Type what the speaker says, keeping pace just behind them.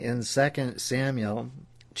in 2 Samuel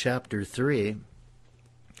chapter 3.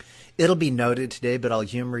 It'll be noted today, but I'll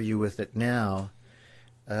humor you with it now.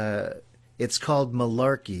 It's called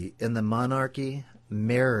Malarkey, in the monarchy,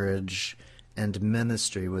 marriage, and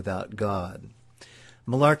ministry without God.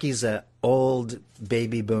 Malarkey's an old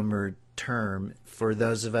baby boomer term for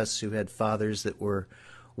those of us who had fathers that were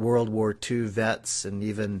World War II vets and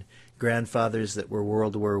even grandfathers that were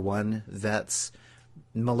World War I vets.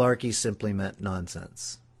 Malarkey simply meant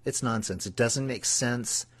nonsense. It's nonsense. It doesn't make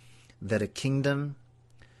sense that a kingdom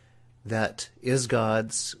that is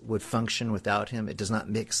God's would function without him. It does not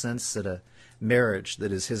make sense that a marriage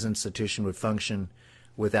that is his institution would function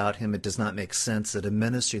without him. It does not make sense that a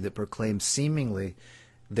ministry that proclaims seemingly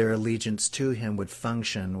their allegiance to him would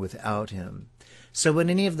function without him. So when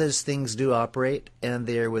any of those things do operate and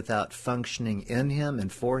they are without functioning in him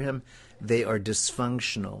and for him, they are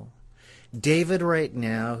dysfunctional. David right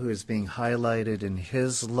now, who is being highlighted in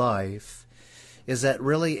his life, is at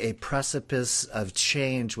really a precipice of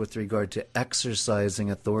change with regard to exercising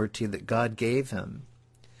authority that God gave him.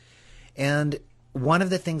 And one of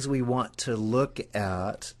the things we want to look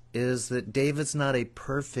at is that David's not a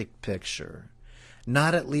perfect picture,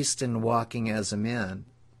 not at least in walking as a man,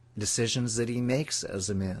 decisions that he makes as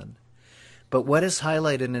a man. But what is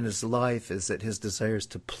highlighted in his life is that his desire is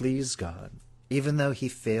to please God, even though he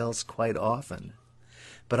fails quite often.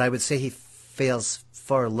 But I would say he fails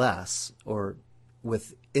far less or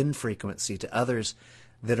with infrequency to others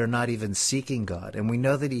that are not even seeking God. And we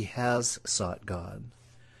know that he has sought God.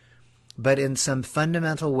 But in some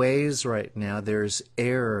fundamental ways right now, there's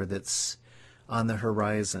error that's on the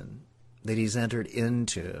horizon that he's entered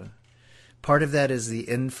into. Part of that is the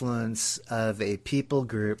influence of a people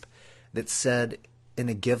group that said in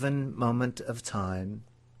a given moment of time,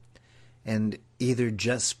 and either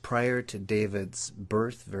just prior to David's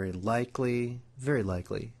birth, very likely,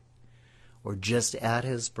 or just at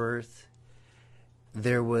his birth,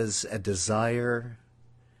 there was a desire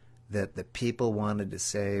that the people wanted to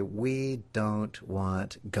say, we don't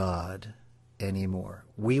want God anymore.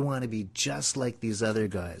 We want to be just like these other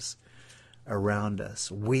guys around us.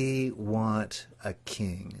 We want a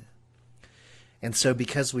king. And so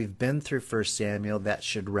because we've been through 1 Samuel, that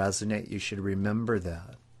should resonate. You should remember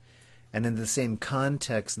that. And in the same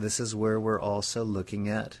context, this is where we're also looking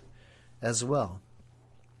at as well.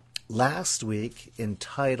 Last week, in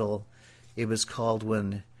title, it was called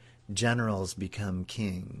When Generals Become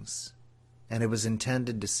Kings. And it was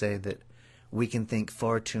intended to say that we can think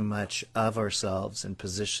far too much of ourselves in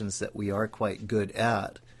positions that we are quite good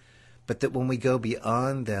at, but that when we go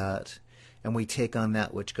beyond that and we take on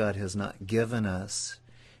that which God has not given us,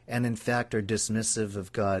 and in fact are dismissive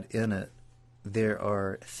of God in it, there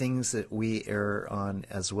are things that we err on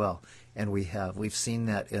as well. And we've seen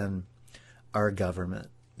that in our government.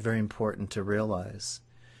 Very important to realize.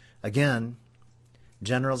 Again,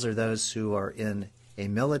 generals are those who are in a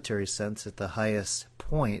military sense at the highest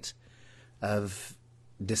point of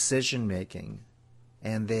decision making,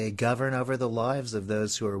 and they govern over the lives of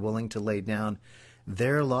those who are willing to lay down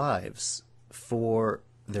their lives for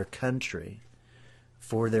their country,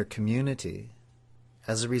 for their community.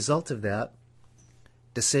 As a result of that,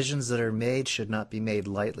 decisions that are made should not be made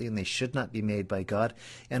lightly, and they should not be made by God.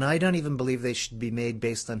 And I don't even believe they should be made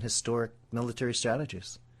based on historic military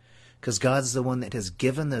strategies, because God's the one that has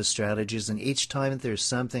given those strategies, and each time that there's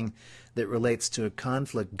something that relates to a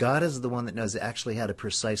conflict, God is the one that knows actually how to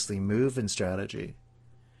precisely move in strategy.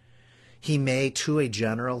 He may, to a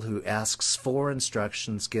general who asks for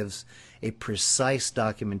instructions, gives a precise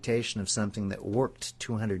documentation of something that worked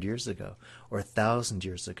 200 years ago or 1,000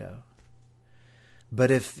 years ago.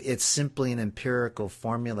 But if it's simply an empirical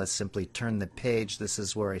formula, simply turn the page, this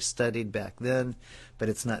is where I studied back then, but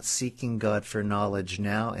it's not seeking God for knowledge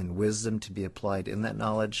now and wisdom to be applied in that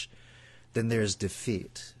knowledge, then there's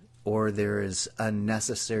defeat, or there is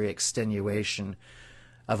unnecessary extenuation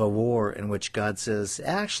of a war in which God says,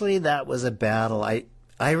 actually, that was a battle. I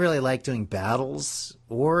really like doing battles,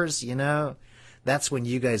 wars, That's when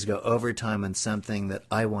you guys go overtime on something that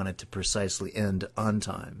I wanted to precisely end on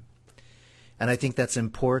time. And I think that's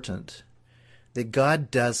important, that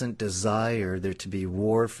God doesn't desire there to be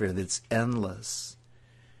warfare that's endless.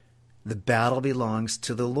 The battle belongs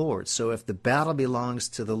to the Lord. So if the battle belongs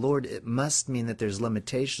to the Lord, it must mean that there's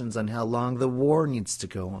limitations on how long the war needs to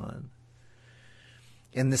go on.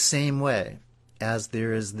 In the same way as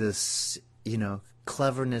there is this,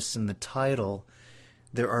 cleverness in the title,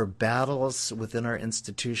 there are battles within our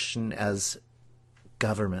institution as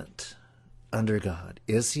government under God.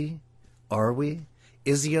 Is he? Are we?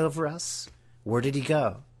 Is he over us? Where did he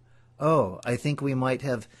go? Oh, I think we might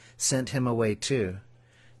have sent him away too.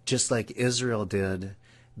 just like Israel did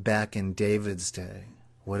back in David's day.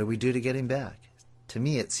 What do we do to get him back? To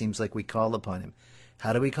me, it seems like we call upon him.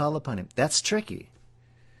 How do we call upon him? That's tricky.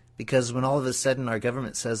 Because when all of a sudden our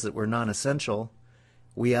government says that we're non-essential,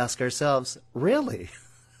 we ask ourselves, really?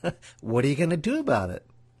 What are you going to do about it?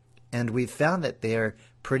 And we've found that they are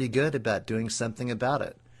pretty good about doing something about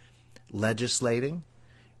it. Legislating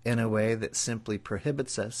in a way that simply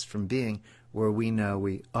prohibits us from being where we know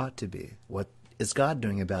we ought to be. What is God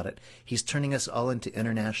doing about it? He's turning us all into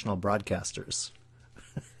international broadcasters.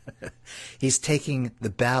 He's taking the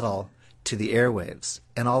battle to the airwaves,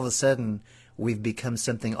 and all of a sudden we've become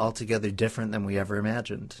something altogether different than we ever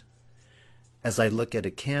imagined. As I look at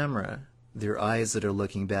a camera, there are eyes that are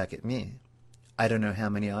looking back at me. I don't know how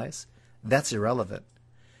many eyes. That's irrelevant.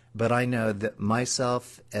 But I know that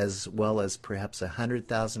myself, as well as perhaps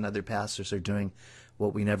 100,000 other pastors, are doing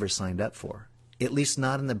what we never signed up for. At least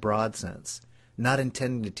not in the broad sense. Not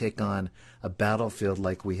intending to take on a battlefield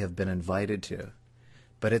like we have been invited to.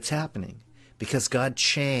 But it's happening because God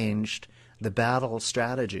changed the battle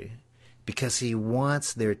strategy, because he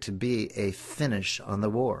wants there to be a finish on the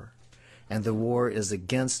war. And the war is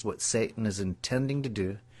against what Satan is intending to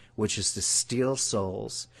do, which is to steal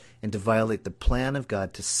souls and to violate the plan of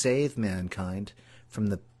God to save mankind from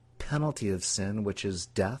the penalty of sin, which is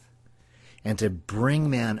death, and to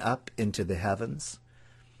bring man up into the heavens.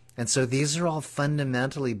 And so these are all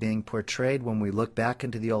fundamentally being portrayed when we look back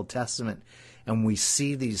into the Old Testament and we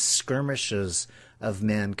see these skirmishes of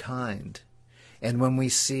mankind. And when we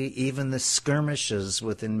see even the skirmishes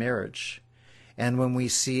within marriage. And when we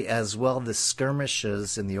see as well the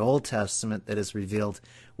skirmishes in the Old Testament that is revealed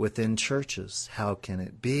within churches. How can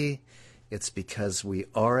it be? It's because we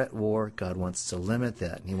are at war. God wants to limit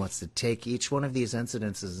that. And he wants to take each one of these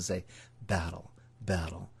incidences and say, battle,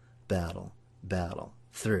 battle, battle, battle,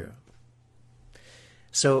 through.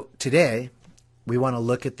 So today, we want to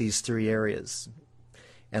look at these three areas.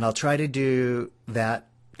 And I'll try to do that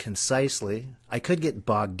concisely. I could get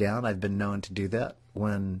bogged down. I've been known to do that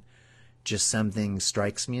when just something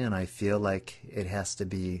strikes me and I feel like it has to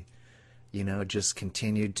be, just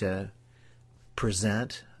continued to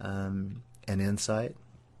present an insight.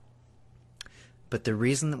 But the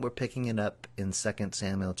reason that we're picking it up in 2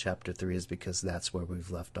 Samuel chapter 3 is because that's where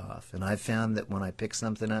we've left off. And I've found that when I pick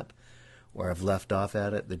something up where I've left off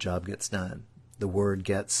at it, the job gets done. The word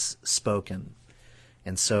gets spoken.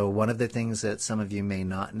 And so one of the things that some of you may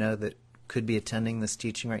not know that could be attending this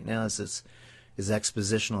teaching right now is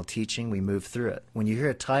expositional teaching. We move through it. When you hear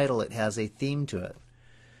a title, it has a theme to it.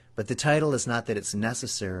 But the title is not that it's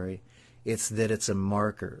necessary, it's that it's a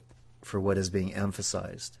marker for what is being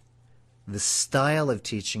emphasized. The style of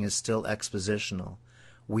teaching is still expositional.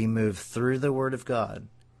 We move through the Word of God.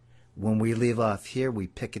 When we leave off here, we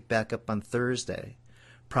pick it back up on Thursday.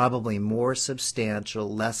 Probably more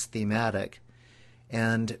substantial, less thematic,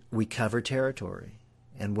 and we cover territory.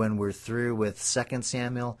 And when we're through with 2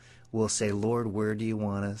 Samuel, we'll say, Lord, where do you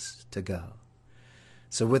want us to go?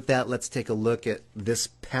 So with that, let's take a look at this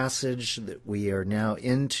passage that we are now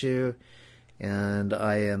into. And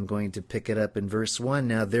I am going to pick it up in verse 1.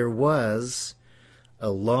 Now there was a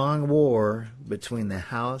long war between the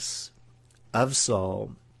house of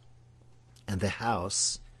Saul and the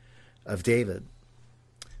house of David.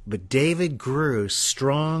 But David grew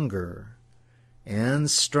stronger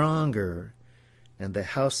and stronger, and the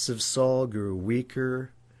house of Saul grew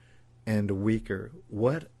weaker and weaker.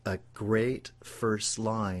 What a great first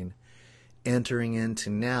line, entering into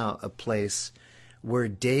now a place where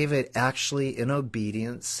David actually in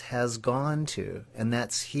obedience has gone to, and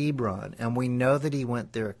that's Hebron. And we know that he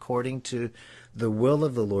went there according to the will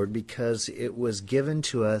of the Lord because it was given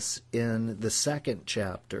to us in the 2nd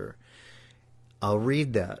chapter. I'll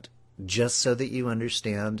read that just so that you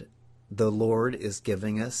understand the Lord is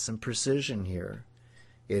giving us some precision here.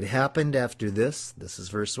 It happened after this is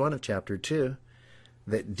verse 1 of chapter 2,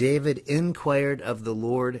 that David inquired of the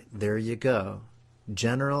Lord. There you go.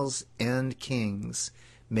 Generals and kings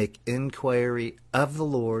make inquiry of the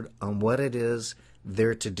Lord on what it is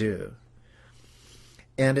they're to do.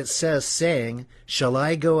 And it says, saying, shall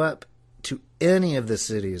I go up to any of the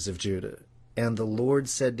cities of Judah? And the Lord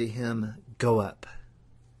said to him, go up.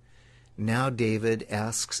 Now David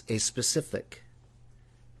asks a specific,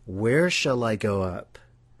 where shall I go up?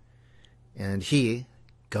 And he,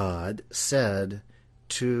 God, said,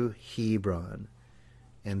 to Hebron.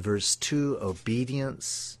 And verse 2,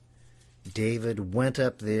 obedience. David went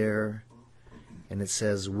up there, and it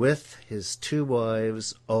says, with his 2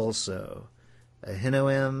 wives also,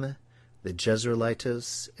 Ahinoam the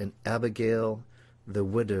Jezreelitess, and Abigail the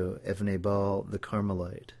widow of Nabal the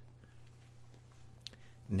Carmelite.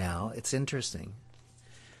 now. It's interesting.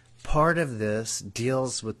 Part of this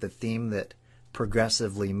deals with the theme that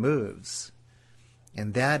progressively moves.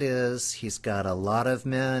 And that is, he's got a lot of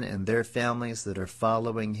men and their families that are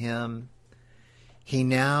following him. He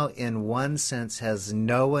now, in one sense, has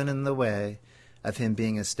no one in the way of him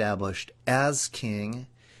being established as king.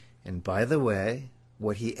 And by the way,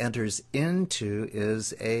 what he enters into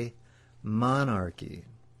is a monarchy.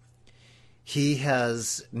 He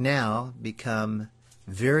has now become,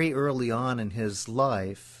 very early on in his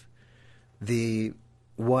life, the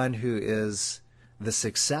one who is the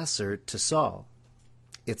successor to Saul.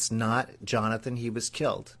 It's not Jonathan, he was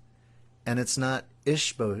killed. And it's not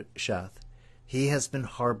Ishbosheth. He has been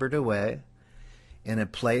harbored away in a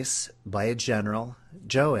place by a general,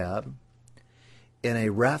 Joab, in a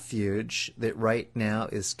refuge that right now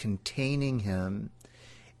is containing him,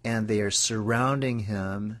 and they are surrounding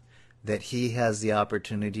him, that he has the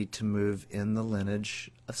opportunity to move in the lineage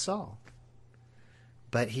of Saul.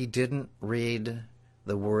 But he didn't read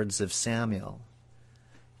the words of Samuel.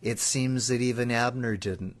 It seems that even Abner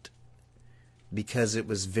didn't, because it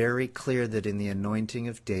was very clear that in the anointing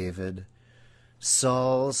of David,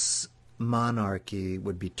 Saul's monarchy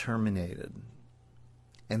would be terminated.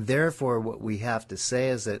 And therefore, what we have to say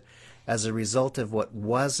is that as a result of what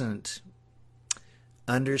wasn't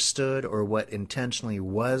understood or what intentionally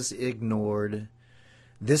was ignored,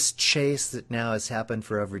 this chase that now has happened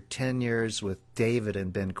for over 10 years with David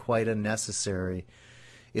and been quite unnecessary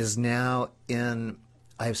is now in,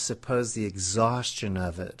 I suppose, the exhaustion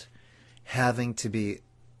of it, having to be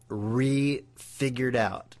re-figured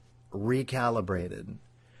out, recalibrated.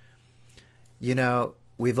 You know,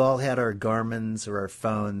 we've all had our Garmins or our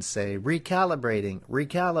phones say, recalibrating,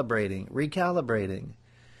 recalibrating, recalibrating.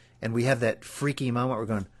 And we have that freaky moment where we're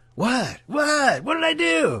going, what? What? What did I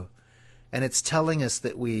do? And it's telling us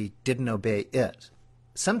that we didn't obey it.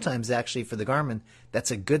 Sometimes, actually, for the Garmin,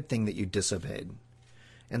 that's a good thing that you disobeyed.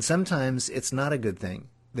 And sometimes it's not a good thing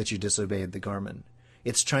that you disobeyed the Garmin.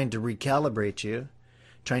 It's trying to recalibrate you,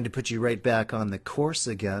 trying to put you right back on the course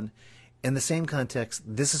again. In the same context,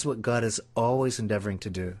 this is what God is always endeavoring to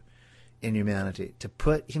do in humanity, to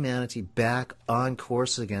put humanity back on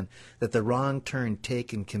course again, that the wrong turn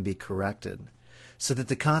taken can be corrected, so that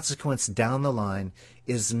the consequence down the line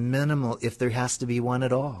is minimal if there has to be one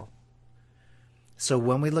at all. So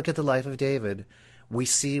when we look at the life of David, we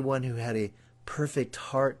see one who had a perfect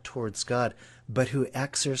heart towards God, but who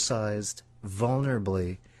exercised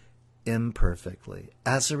vulnerably, imperfectly.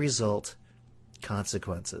 As a result,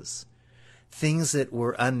 consequences. Things that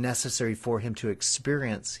were unnecessary for him to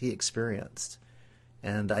experience, he experienced.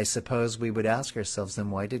 And I suppose we would ask ourselves,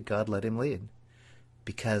 then why did God let him lead?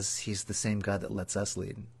 Because he's the same God that lets us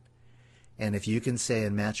lead. And if you can say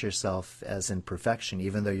and match yourself as in perfection,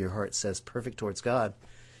 even though your heart says perfect towards God,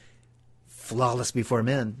 flawless before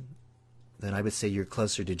men, then I would say you're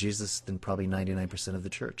closer to Jesus than probably 99% of the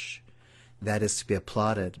church. That is to be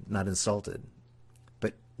applauded, not insulted.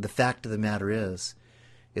 But the fact of the matter is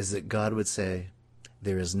that God would say,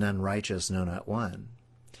 there is none righteous, no, not one.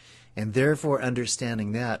 And therefore,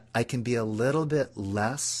 understanding that, I can be a little bit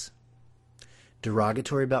less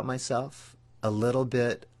derogatory about myself, a little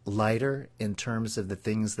bit lighter in terms of the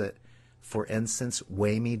things that, for instance,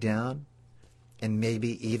 weigh me down and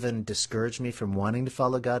maybe even discourage me from wanting to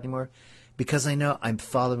follow God anymore, because I know I'm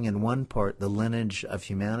following in one part the lineage of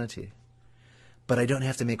humanity. But I don't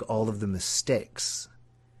have to make all of the mistakes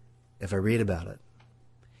if I read about it.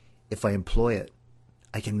 If I employ it,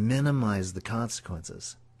 I can minimize the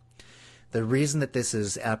consequences. The reason that this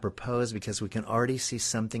is apropos is because we can already see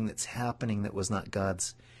something that's happening that was not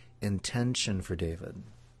God's intention for David.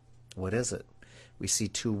 What is it? We see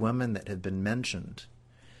two women that have been mentioned.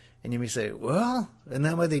 And you may say, well, isn't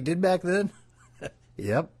that what they did back then?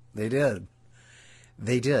 Yep, they did.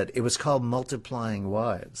 They did. It was called multiplying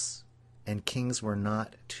wives. And kings were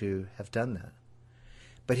not to have done that.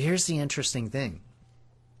 But here's the interesting thing.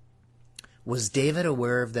 Was David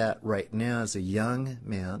aware of that right now as a young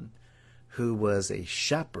man who was a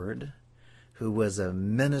shepherd, who was a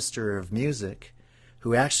minister of music,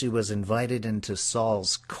 who actually was invited into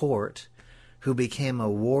Saul's court, who became a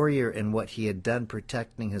warrior in what he had done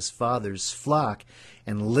protecting his father's flock,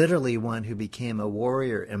 and literally one who became a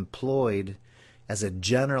warrior employed as a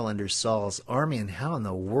general under Saul's army? And how in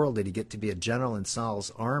the world did he get to be a general in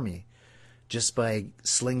Saul's army? Just by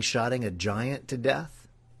slingshotting a giant to death?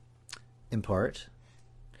 In part.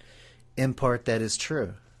 In part, that is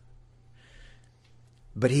true.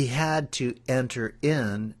 But he had to enter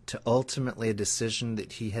in to ultimately a decision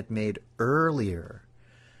that he had made earlier,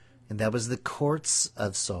 and that was the courts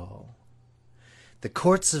of Saul. The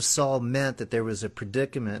courts of Saul meant that there was a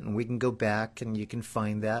predicament, and we can go back and you can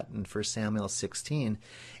find that in 1 Samuel 16,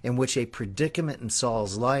 in which a predicament in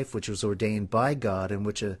Saul's life, which was ordained by God, in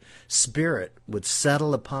which a spirit would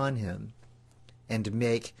settle upon him and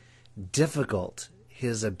make difficult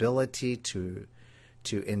his ability to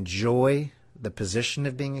enjoy the position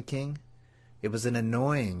of being a king. It was an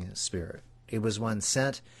annoying spirit. It was one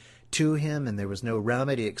sent to him, and there was no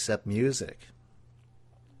remedy except music.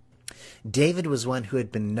 David was one who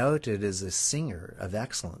had been noted as a singer of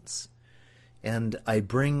excellence. And I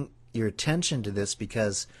bring your attention to this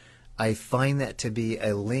because I find that to be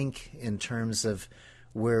a link in terms of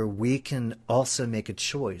where we can also make a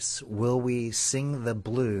choice. Will we sing the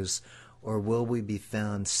blues, or will we be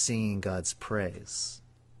found singing God's praise?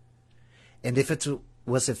 And if it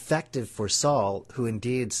was effective for Saul, who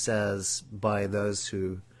indeed says by those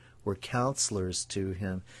who were counselors to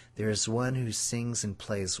him, there is one who sings and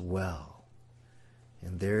plays well.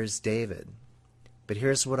 And there's David. But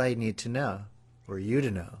here's what I need to know, or you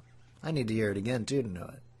to know. I need to hear it again, too, to know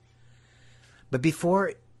it. But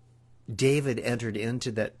before David entered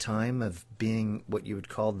into that time of being what you would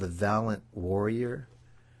call the valiant warrior,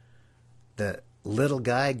 the little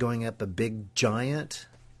guy going up a big giant,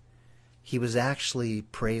 he was actually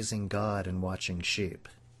praising God and watching sheep.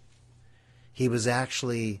 He was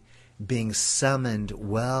actually being summoned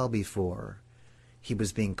well before he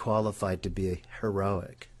was being qualified to be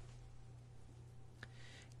heroic.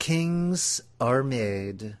 Kings are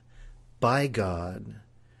made by God,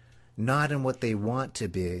 not in what they want to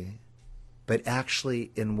be, but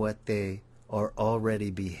actually in what they are already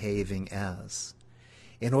behaving as.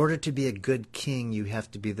 In order to be a good king, you have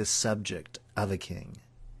to be the subject of a king.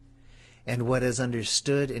 And what is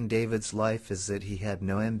understood in David's life is that he had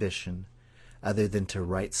no ambition other than to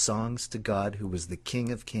write songs to God, who was the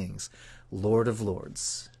King of Kings, Lord of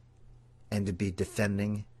Lords, and to be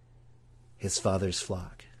defending his father's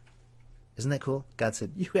flock. Isn't that cool? God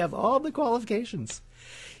said, you have all the qualifications.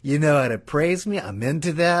 You know how to praise me. I'm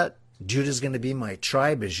into that. Judah's going to be my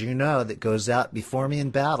tribe, as you know, that goes out before me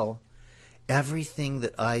in battle. Everything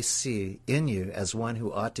that I see in you as one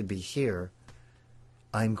who ought to be here,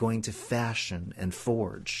 I'm going to fashion and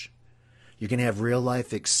forge. You're going to have real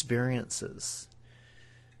life experiences.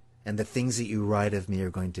 And the things that you write of me are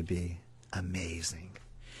going to be amazing.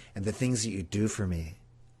 And the things that you do for me,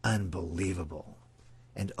 unbelievable.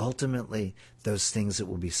 And ultimately, those things that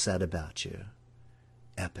will be said about you,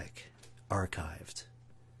 epic, archived.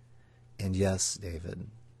 And yes, David,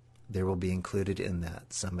 there will be included in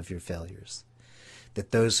that some of your failures,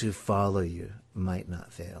 that those who follow you might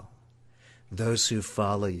not fail. Those who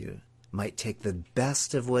follow you might take the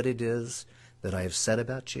best of what it is that I have said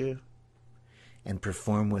about you and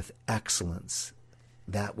perform with excellence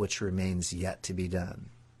that which remains yet to be done.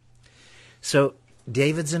 So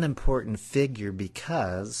David's an important figure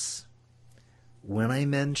because when I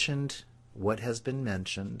mentioned what has been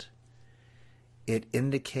mentioned, it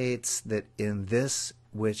indicates that in this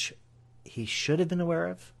which he should have been aware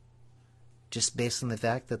of, just based on the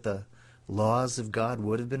fact that the laws of God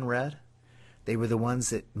would have been read, they were the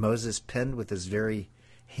ones that Moses penned with his very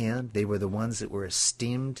hand. They were the ones that were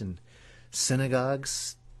esteemed in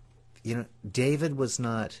synagogues. You know, David was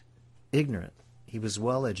not ignorant. He was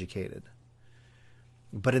well educated.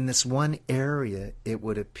 But in this one area, it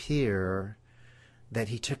would appear that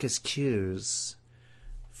he took his cues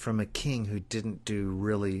from a king who didn't do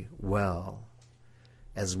really well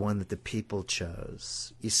as one that the people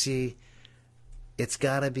chose. You see, it's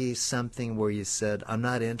got to be something where you said, I'm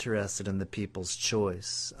not interested in the people's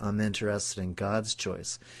choice. I'm interested in God's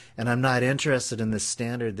choice. And I'm not interested in the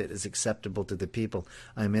standard that is acceptable to the people.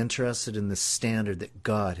 I'm interested in the standard that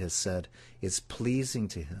God has said is pleasing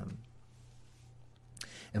to him.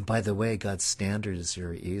 And by the way, God's standard is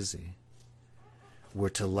very easy. We're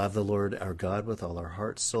to love the Lord our God with all our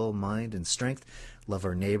heart, soul, mind, and strength. Love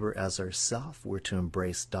our neighbor as ourselves. We're to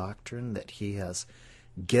embrace doctrine that he has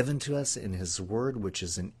given to us in his word, which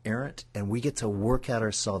is inerrant, and we get to work out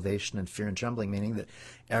our salvation in fear and trembling, meaning that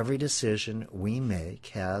every decision we make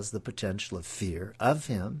has the potential of fear of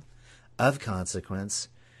him, of consequence,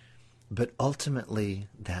 but ultimately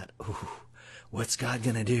that, what's God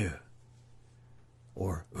going to do?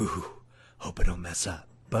 Or, hope I don't mess up.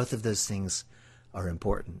 Both of those things are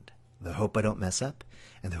important. The hope I don't mess up,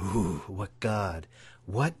 and the, what God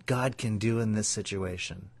can do in this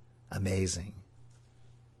situation. Amazing.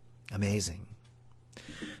 Amazing.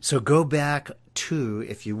 So go back to,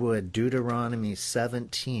 if you would, Deuteronomy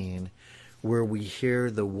 17, where we hear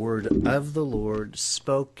the word of the Lord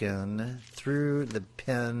spoken through the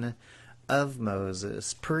pen of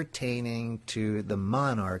Moses pertaining to the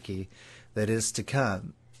monarchy that is to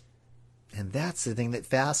come. And that's the thing that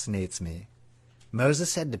fascinates me.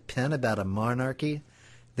 Moses had to pen about a monarchy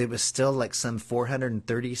that was still like some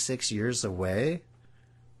 436 years away.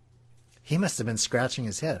 He must have been scratching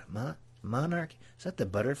his head. Monarchy? Is that the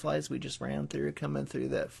butterflies we just ran through coming through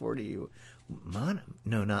that 40?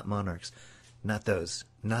 No, not monarchs. Not those.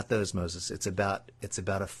 Not those, Moses. It's about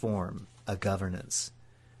a form, a governance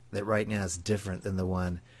that right now is different than the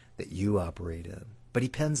one that you operate in. But he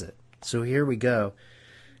pens it. So here we go,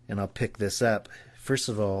 and I'll pick this up. First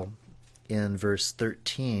of all, in verse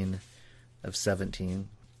 13 of 17.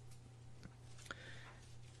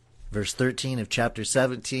 Verse 13 of chapter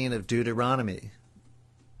 17 of Deuteronomy.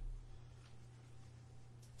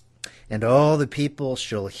 And all the people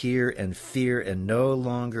shall hear and fear and no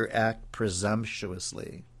longer act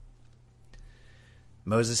presumptuously.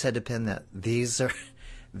 Moses had to pen that. This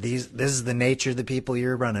is the nature of the people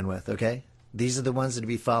you're running with, okay? These are the ones that will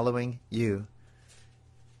be following you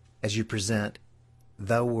as you present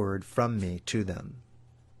the word from me to them.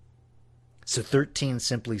 So 13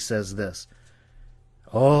 simply says this: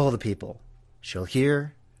 all the people shall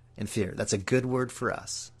hear and fear. That's a good word for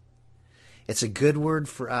us. It's a good word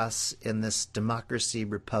for us in this democracy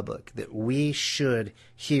republic, that we should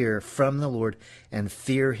hear from the Lord and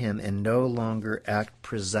fear him and no longer act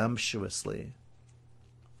presumptuously.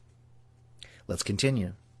 Let's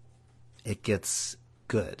continue. It gets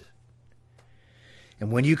good.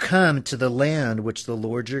 And when you come to the land which the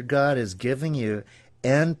Lord your God is giving you,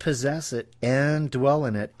 and possess it, and dwell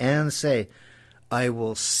in it, and say, I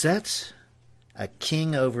will set a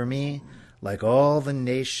king over me, like all the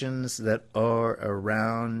nations that are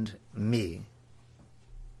around me.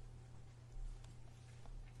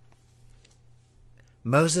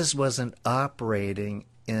 Moses wasn't operating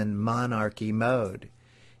in monarchy mode.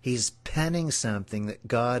 He's penning something that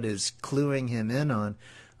God is cluing him in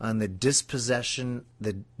on the disposition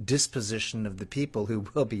of the people who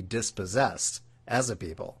will be dispossessed as a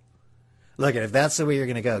people. Look, if that's the way you're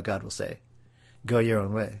going to go, God will say, go your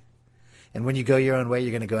own way. And when you go your own way, you're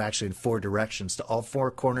going to go actually in 4 directions, to all 4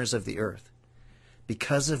 corners of the earth.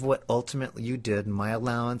 Because of what ultimately you did, and my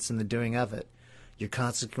allowance in the doing of it, your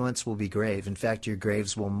consequence will be grave. In fact, your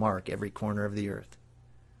graves will mark every corner of the earth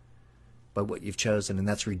by what you've chosen, and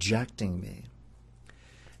that's rejecting me.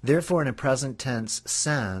 Therefore, in a present tense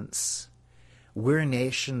sense, we're a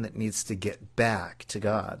nation that needs to get back to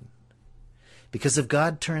God. Because if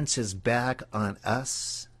God turns his back on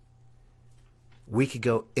us, we could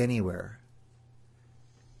go anywhere.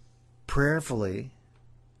 Prayerfully,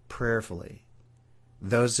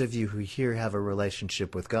 those of you who here have a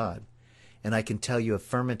relationship with God, and I can tell you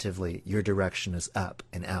affirmatively, your direction is up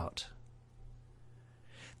and out.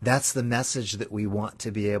 That's the message that we want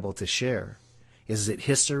to be able to share, is that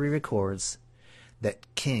history records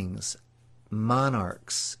that kings,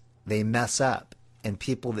 monarchs, they mess up, and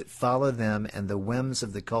people that follow them and the whims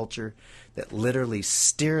of the culture that literally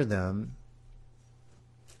steer them,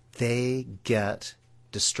 they get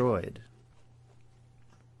destroyed.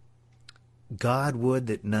 God would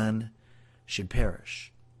that none should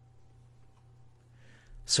perish.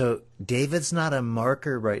 So David's not a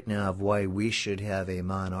marker right now of why we should have a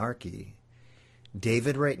monarchy.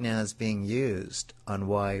 David right now is being used on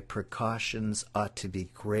why precautions ought to be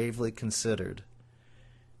gravely considered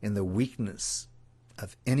in the weakness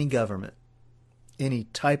of any government, any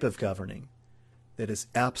type of governing that is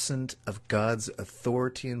absent of God's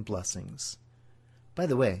authority and blessings. By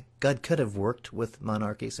the way, God could have worked with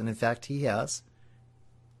monarchies, and in fact he has.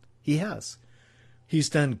 He has. He's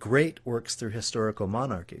done great works through historical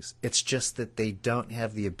monarchies. It's just that they don't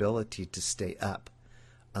have the ability to stay up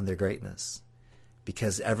on their greatness,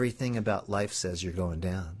 because everything about life says you're going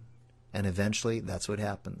down. And eventually that's what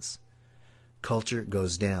happens. Culture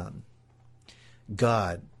goes down.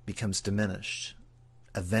 God becomes diminished.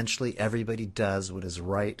 Eventually everybody does what is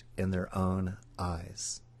right in their own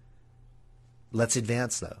eyes. Let's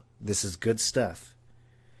advance, though. This is good stuff.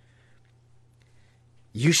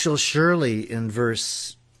 You shall surely, in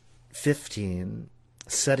verse 15,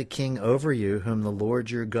 set a king over you whom the Lord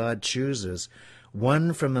your God chooses,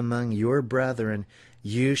 one from among your brethren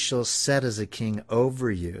you shall set as a king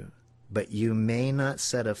over you, but you may not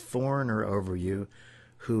set a foreigner over you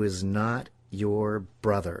who is not your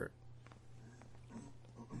brother.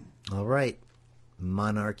 All right,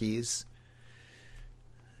 monarchies.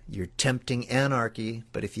 You're tempting anarchy,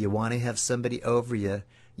 but if you want to have somebody over you,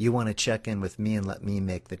 you want to check in with me and let me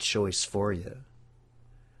make the choice for you.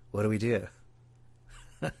 What do?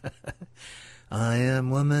 I am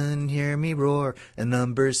woman, hear me roar, a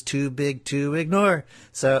number's too big to ignore.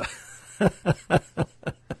 So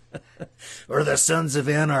Or the Sons of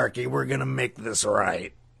Anarchy, we're going to make this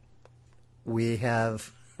right. We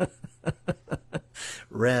have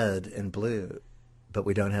red and blue, but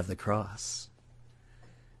we don't have the cross.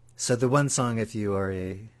 So the one song, if you're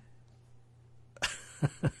a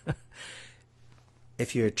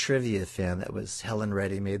trivia fan, that was Helen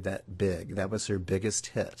Reddy made that big. That was her biggest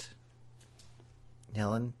hit.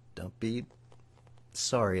 Helen, don't be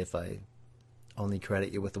sorry if I only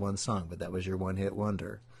credit you with the one song, but that was your one-hit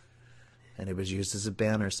wonder. And it was used as a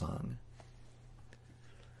banner song.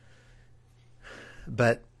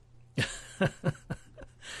 But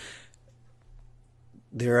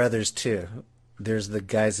there are others too. There's the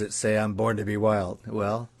guys that say, I'm born to be wild.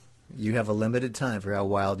 Well, you have a limited time for how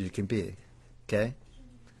wild you can be. Okay?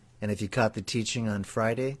 And if you caught the teaching on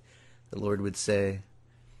Friday, the Lord would say,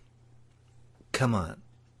 come on,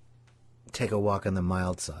 take a walk on the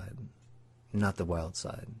mild side, not the wild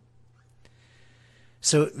side.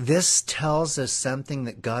 So this tells us something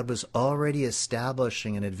that God was already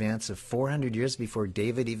establishing in advance of 400 years before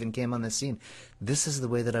David even came on the scene. This is the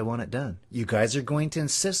way that I want it done. You guys are going to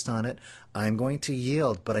insist on it. I'm going to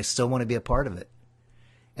yield, but I still want to be a part of it.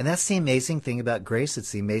 And that's the amazing thing about grace.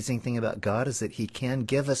 It's the amazing thing about God, is that he can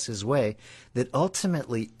give us his way, that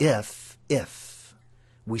ultimately, if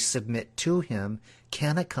we submit to him,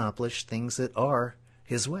 can accomplish things that are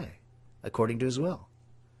his way, according to his will.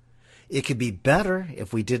 It could be better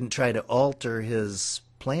if we didn't try to alter his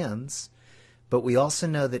plans, but we also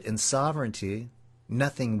know that in sovereignty,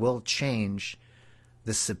 nothing will change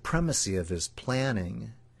the supremacy of his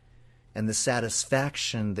planning and the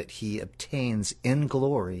satisfaction that he obtains in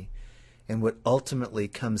glory and what ultimately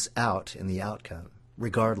comes out in the outcome,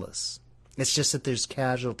 regardless. It's just that there's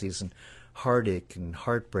casualties and heartache and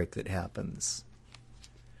heartbreak that happens.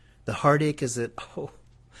 The heartache is that,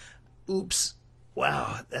 oops,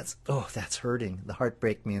 wow, that's hurting. The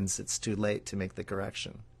heartbreak means it's too late to make the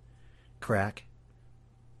correction. Crack.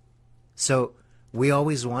 So we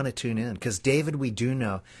always want to tune in, because David, we do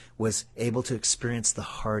know, was able to experience the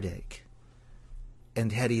heartache.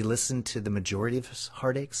 And had he listened to the majority of his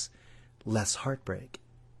heartaches, less heartbreak.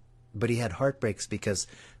 But he had heartbreaks because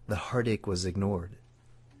the heartache was ignored.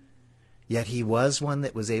 Yet he was one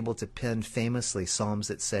that was able to pen famously psalms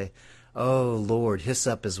that say, oh Lord,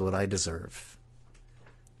 hyssop is what I deserve.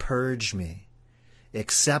 Purge me.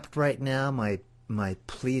 Accept right now my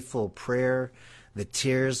pleaful prayer, the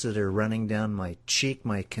tears that are running down my cheek,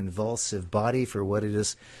 my convulsive body for what it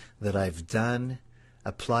is that I've done.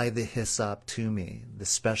 Apply the hyssop to me, the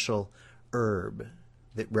special herb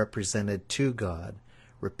that represented to God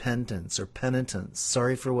repentance or penitence.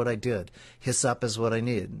 Sorry for what I did. Hyssop is what I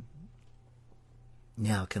need.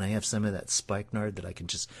 Now, can I have some of that spikenard that I can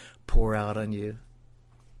just pour out on you?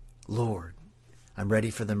 Lord, I'm ready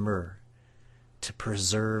for the myrrh to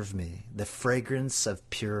preserve me, the fragrance of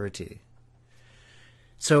purity.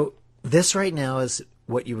 So this right now is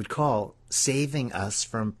what you would call saving us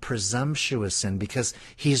from presumptuous sin, because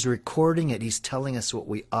he's recording it. He's telling us what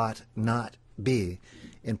we ought not be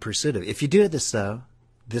in pursuit of. If you do this, though,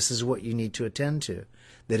 this is what you need to attend to,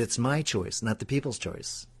 that it's my choice, not the people's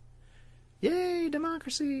choice. Yay,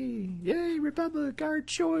 democracy! Yay, republic! Our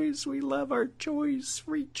choice! We love our choice!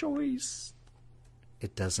 Free choice!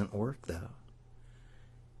 It doesn't work, though.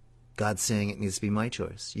 God's saying it needs to be my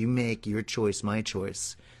choice. You make your choice my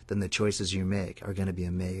choice, then the choices you make are going to be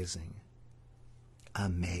amazing.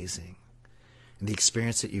 Amazing. And the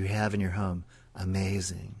experience that you have in your home,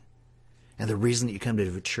 amazing. And the reason that you come to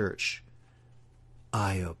the church,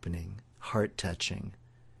 eye-opening, heart-touching,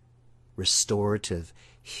 restorative,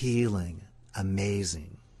 healing,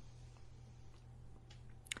 amazing.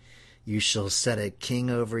 You shall set a king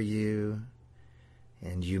over you,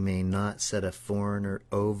 and you may not set a foreigner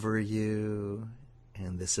over you.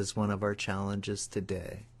 And this is one of our challenges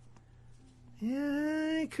today.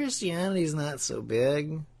 Yeah, Christianity's not so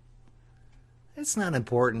big. It's not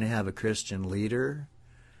important to have a Christian leader.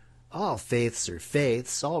 All faiths are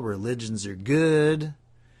faiths. All religions are good,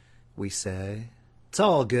 we say. It's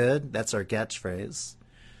all good. That's our catchphrase.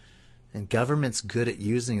 And government's good at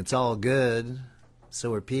using it's all good.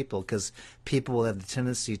 So are people, because people will have the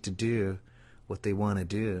tendency to do what they want to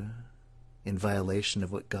do in violation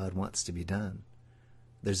of what God wants to be done.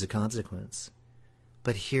 There's a consequence.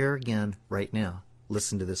 But here again, right now,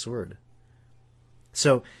 listen to this word.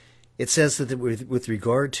 So it says that with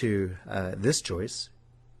regard to this choice,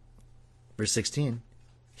 verse 16,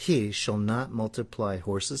 he shall not multiply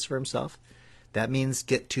horses for himself. That means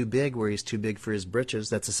get too big where he's too big for his britches.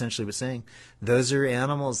 That's essentially what it's saying. Those are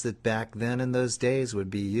animals that back then in those days would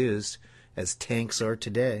be used as tanks are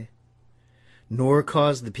today. nor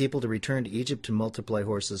cause the people to return to Egypt to multiply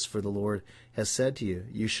horses, for the Lord has said to you,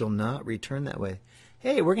 you shall not return that way.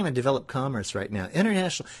 Hey, we're going to develop commerce right now.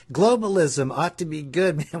 International globalism ought to be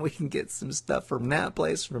good, man. We can get some stuff from that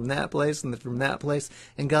place, and from that place.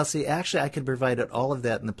 And God say, actually, I could provide all of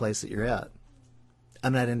that in the place that you're at.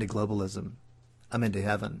 I'm not into globalism. I'm into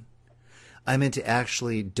heaven. I'm into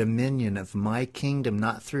actually dominion of my kingdom,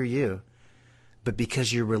 not through you, but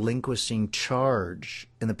because you're relinquishing charge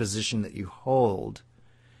in the position that you hold,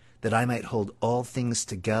 that I might hold all things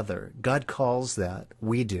together. God calls that,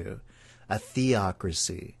 we do, a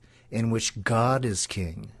theocracy in which God is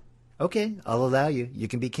king. Okay, I'll allow you. You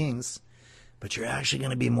can be kings, but you're actually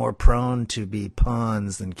going to be more prone to be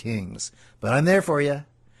pawns than kings. But I'm there for you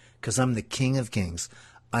because I'm the King of Kings.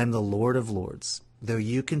 I'm the Lord of Lords. Though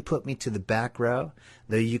you can put me to the back row,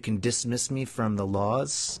 though you can dismiss me from the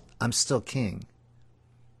laws, I'm still king.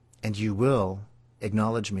 And you will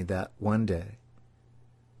acknowledge me that one day.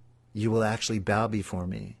 You will actually bow before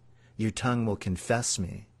me. Your tongue will confess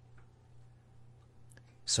me.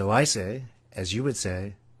 So I say, as you would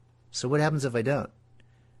say, so what happens if I don't?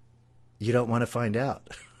 You don't want to find out.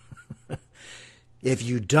 If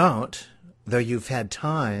you don't, though you've had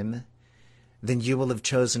time, then you will have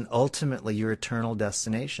chosen ultimately your eternal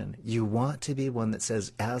destination. You want to be one that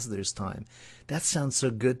says, as there's time. That sounds so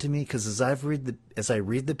good to me, because as I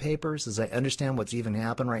read the papers, as I understand what's even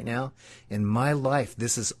happened right now in my life,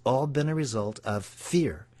 this has all been a result of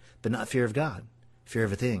fear, but not fear of God, fear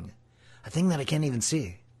of a thing that I can't even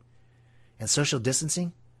see. And social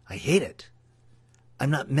distancing, I hate it. I'm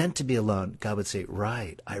not meant to be alone. God would say,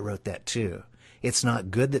 right, I wrote that too. It's not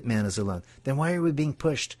good that man is alone. Then why are we being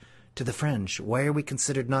pushed to the fringe? Why are we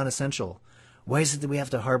considered non-essential? Why is it that we have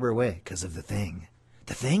to harbor away? Because of the thing.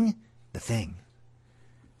 The thing? The thing.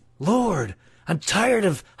 Lord, I'm tired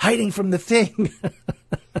of hiding from the thing.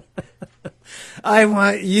 I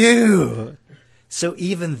want you. So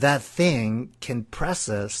even that thing can press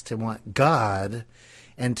us to want God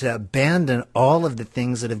and to abandon all of the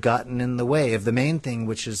things that have gotten in the way of the main thing,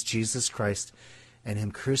 which is Jesus Christ and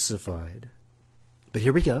Him crucified. But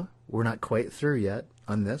here we go. We're not quite through yet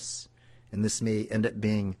on this, and this may end up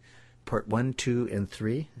being part 1, 2, and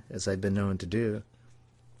 3, as I've been known to do.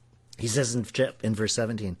 He says in verse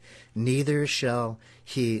 17, neither shall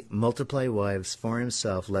he multiply wives for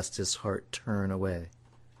himself, lest his heart turn away,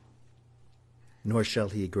 nor shall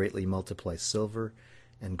he greatly multiply silver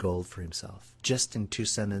and gold for himself. Just in 2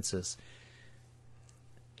 sentences,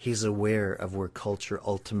 he's aware of where culture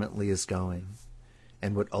ultimately is going,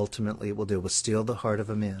 and what ultimately it will do will steal the heart of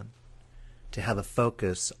a man to have a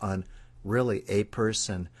focus on really a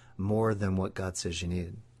person more than what God says you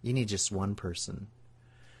need. You need just one person.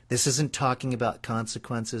 This isn't talking about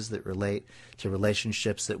consequences that relate to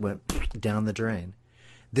relationships that went down the drain.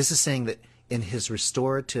 This is saying that in His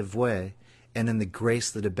restorative way and in the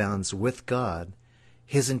grace that abounds with God,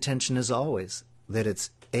 His intention is always that it's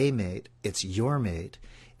a mate, it's your mate,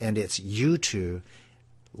 and it's you two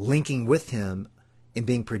linking with Him in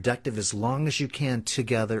being productive as long as you can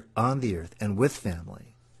together on the earth and with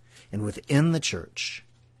family and within the church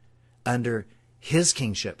under His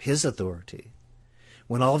kingship, His authority.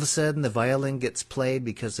 When all of a sudden the violin gets played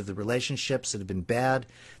because of the relationships that have been bad,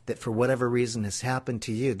 that for whatever reason has happened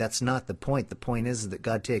to you, that's not the point. The point is that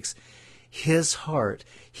God takes His heart,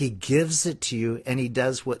 He gives it to you, and He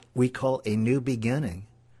does what we call a new beginning.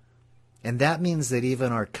 And that means that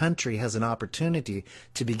even our country has an opportunity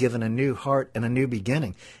to be given a new heart and a new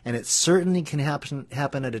beginning. And it certainly can happen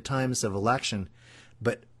at a times of election,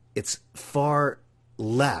 but it's far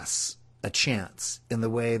less a chance in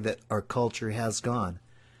the way that our culture has gone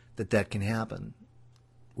that can happen.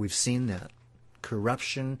 We've seen that.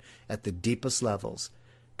 Corruption at the deepest levels.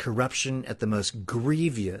 Corruption at the most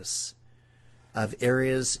grievous of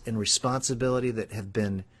areas in responsibility that have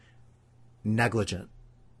been negligent,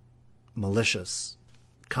 malicious,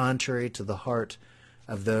 contrary to the heart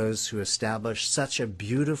of those who establish such a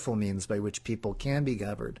beautiful means by which people can be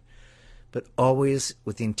governed, but always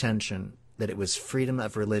with the intention that it was freedom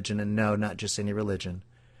of religion, and no, not just any religion.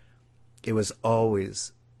 It was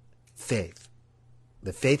always faith.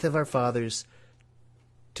 The faith of our fathers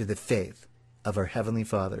to the faith of our Heavenly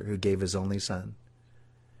Father who gave His only Son.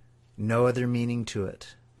 No other meaning to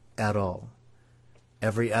it at all.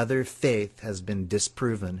 Every other faith has been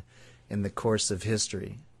disproven in the course of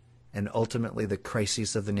history and ultimately the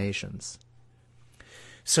crises of the nations.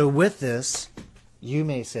 So with this, you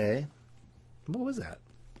may say, what was that?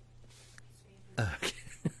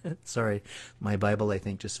 Sorry, my Bible, I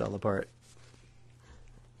think, just fell apart.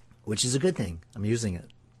 Which is a good thing. I'm using it.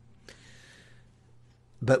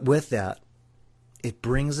 But with that, it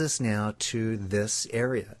brings us now to this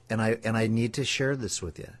area. And I need to share this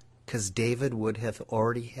with you, because David would have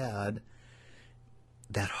already had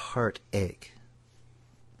that heartache.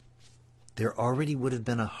 There already would have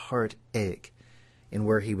been a heartache in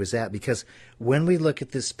where he was at. Because when we look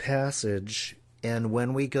at this passage and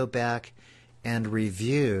when we go back and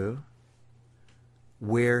review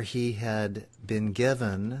where he had been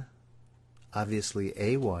given, obviously,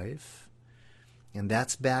 a wife, and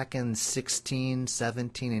that's back in 16,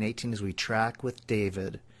 17, and 18 as we track with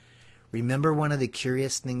David. Remember one of the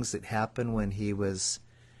curious things that happened when he was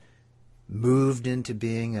moved into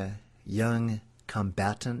being a young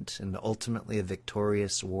combatant and ultimately a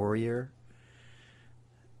victorious warrior?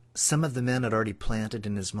 Some of the men had already planted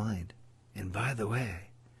in his mind, and by the way,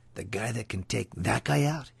 the guy that can take that guy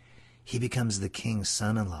out, he becomes the king's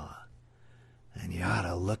son-in-law. And you ought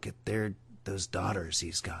to look at those daughters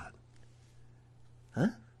he's got. Huh?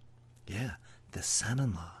 Yeah, the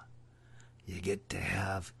son-in-law. You get to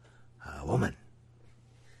have a woman.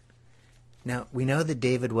 Now, we know that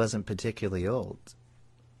David wasn't particularly old,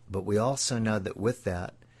 but we also know that with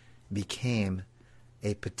that became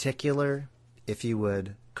a particular, if you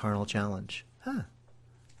would, carnal challenge.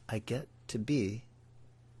 I get to be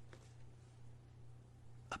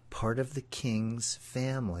a part of the king's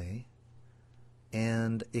family,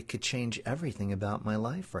 and it could change everything about my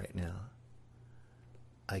life right now.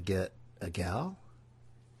 I get a gal,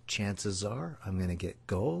 chances are I'm going to get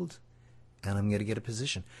gold, and I'm going to get a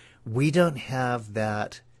position. We don't have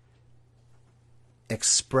that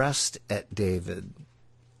expressed at David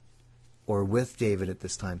or with David at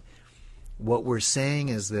this time. What we're saying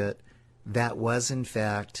is that that was in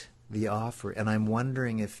fact the offer. And I'm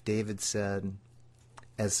wondering if David said,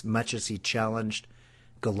 as much as he challenged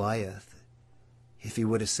Goliath, if he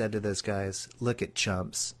would have said to those guys, look at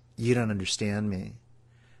chumps, you don't understand me.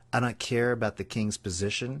 I don't care about the king's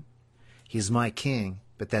position. He's my king,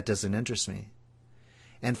 but that doesn't interest me.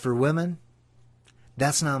 And for women,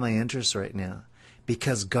 that's not my interest right now.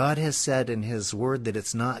 Because God has said in his word that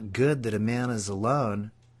it's not good that a man is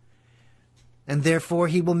alone. And therefore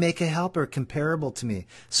he will make a helper comparable to me.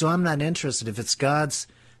 So I'm not interested. If it's God's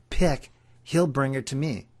pick, he'll bring her to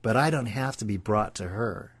me. But I don't have to be brought to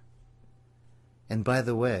her. And by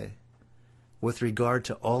the way, with regard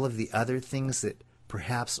to all of the other things that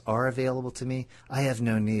perhaps are available to me, I have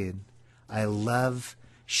no need. I love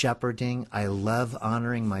shepherding. I love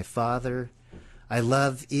honoring my father. I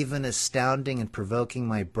love even astounding and provoking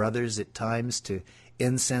my brothers at times to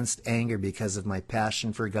incensed anger because of my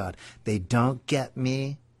passion for God. They don't get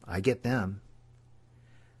me. I get them.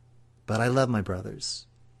 But I love my brothers.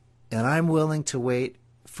 And I'm willing to wait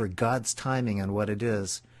for God's timing on what it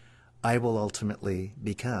is I will ultimately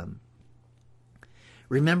become.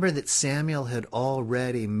 Remember that Samuel had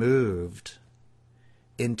already moved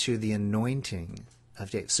into the anointing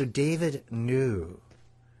of David. So David knew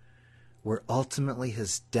where ultimately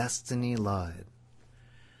his destiny lied.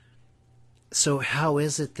 So how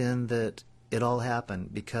is it then that it all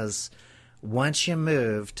happened? Because once you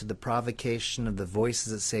move to the provocation of the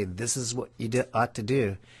voices that say this is what you ought to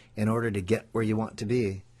do in order to get where you want to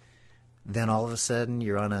be, then all of a sudden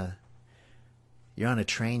you're on a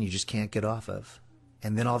train you just can't get off of.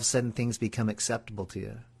 And then all of a sudden things become acceptable to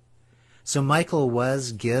you. So Michal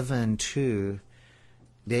was given to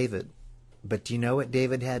David. But do you know what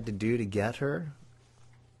David had to do to get her?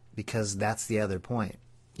 Because that's the other point.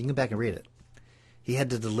 You can go back and read it. He had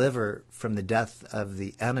to deliver from the death of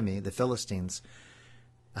the enemy, the Philistines,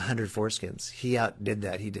 100 foreskins. He outdid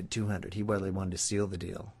that. He did 200. He really wanted to seal the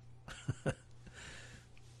deal.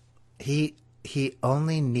 He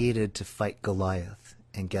only needed to fight Goliath.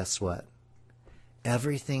 And guess what?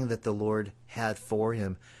 Everything that the Lord had for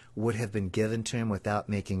him would have been given to him without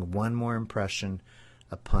making one more impression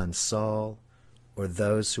upon Saul or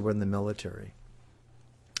those who were in the military.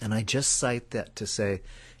 And I just cite that to say,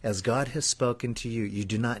 as God has spoken to you, you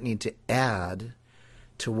do not need to add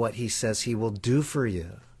to what he says he will do for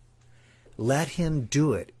you. Let him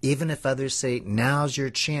do it, even if others say, now's your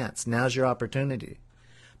chance, now's your opportunity.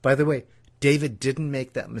 By the way, David didn't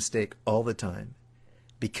make that mistake all the time,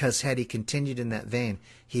 because had he continued in that vein,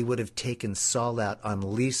 he would have taken Saul out on at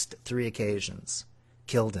least 3 occasions,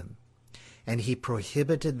 killed him. And he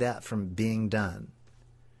prohibited that from being done.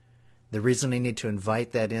 The reason I need to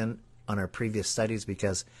invite that in on our previous studies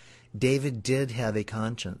because David did have a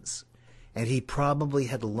conscience. And he probably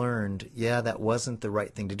had learned, that wasn't the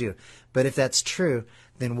right thing to do. But if that's true,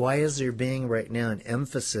 then why is there being right now an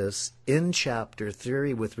emphasis in chapter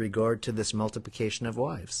 3 with regard to this multiplication of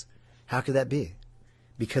wives? How could that be?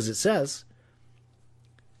 Because it says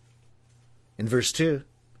in verse 2,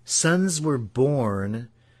 Sons were born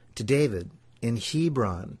to David in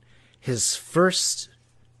Hebron. His first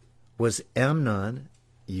was Amnon.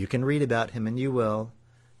 You can read about him, and you will.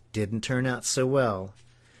 Didn't turn out so well.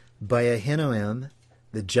 By Ahinoam,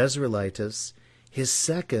 the Jezreelitess. His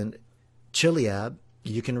second, Chileab.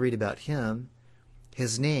 You can read about him.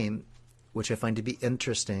 His name, which I find to be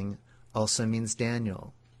interesting, also means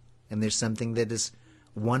Daniel. And there's something that is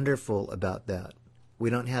wonderful about that. We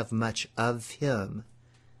don't have much of him,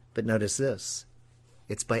 but notice this.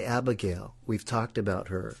 It's by Abigail. We've talked about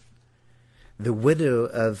her. The widow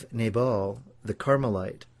of Nabal, the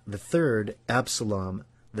Carmelite. The third, Absalom,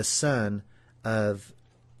 the son of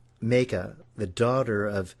Maacah, the daughter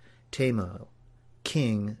of Tamar,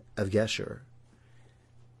 king of Geshur.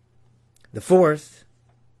 The fourth,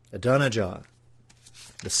 Adonijah,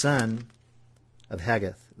 the son of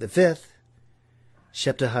Haggith. The fifth,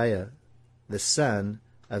 Sheptahiah, the son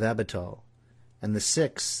of Abital. And the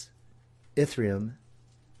sixth, Ithream,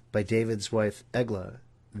 by David's wife Eglah.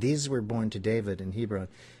 These were born to David in Hebron.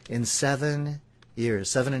 In 7 years,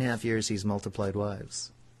 7.5 years, he's multiplied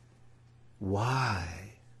wives.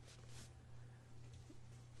 Why?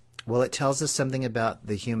 Well, it tells us something about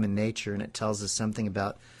the human nature, and it tells us something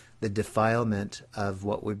about the defilement of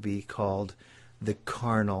what would be called the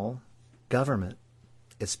carnal government.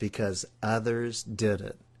 It's because others did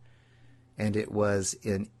it. And it was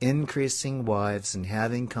in increasing wives and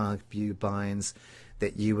having concubines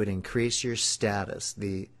that you would increase your status.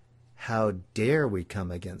 The how dare we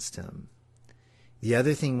come against him. The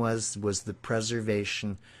other thing was the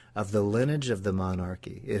preservation of the lineage of the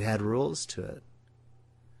monarchy. It had rules to it.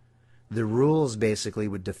 The rules basically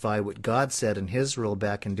would defy what God said in his rule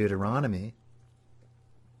back in Deuteronomy.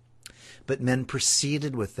 But men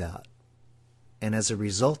proceeded with that. And as a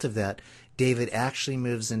result of that, David actually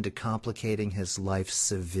moves into complicating his life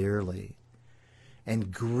severely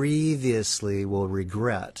and grievously will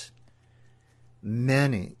regret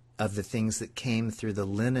many of the things that came through the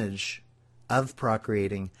lineage of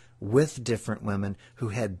procreating with different women who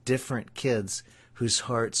had different kids whose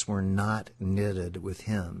hearts were not knitted with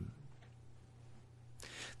him.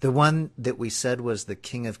 The one that we said was the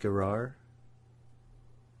king of Gerar,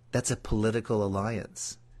 that's a political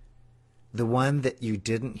alliance. The one that you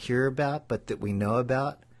didn't hear about but that we know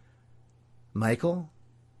about, Michal,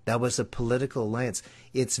 that was a political alliance.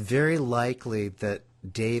 It's very likely that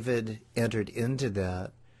David entered into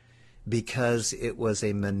that because it was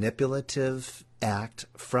a manipulative act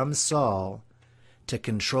from Saul to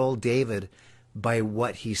control David by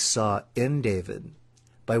what he saw in David,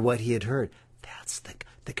 by what he had heard. That's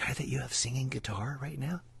the guy that you have singing guitar right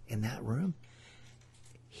now in that room.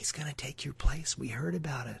 He's going to take your place. We heard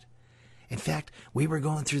about it. In fact, we were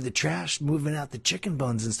going through the trash, moving out the chicken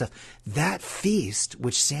bones and stuff. That feast,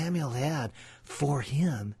 which Samuel had for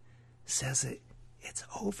him, says it's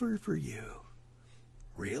over for you.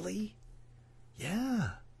 Really?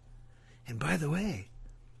 Yeah. And by the way,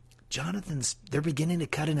 they're beginning to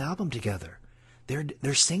cut an album together.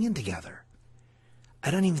 They're singing together. I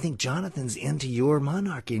don't even think Jonathan's into your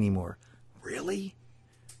monarchy anymore. Really?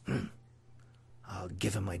 I'll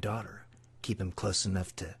give him my daughter. Keep him close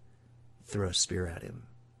enough to throw a spear at him,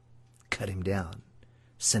 cut him down,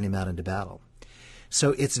 send him out into battle.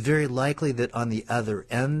 So it's very likely that on the other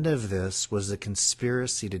end of this was a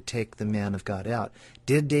conspiracy to take the man of God out.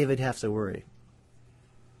 Did David have to worry?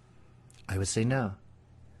 I would say no.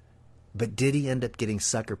 But did he end up getting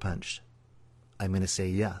sucker punched? I'm going to say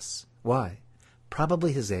yes. Why?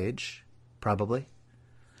 Probably his age. Probably.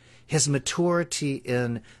 His maturity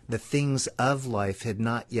in the things of life had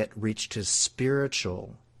not yet reached his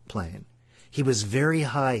spiritual plane. He was very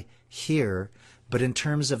high here, but in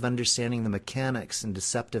terms of understanding the mechanics and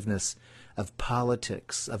deceptiveness of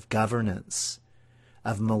politics, of governance,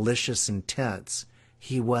 of malicious intents,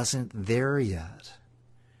 he wasn't there yet.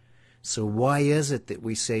 So why is it that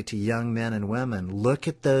we say to young men and women, look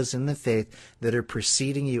at those in the faith that are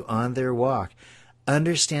preceding you on their walk.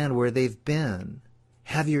 Understand where they've been.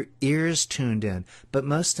 Have your ears tuned in. But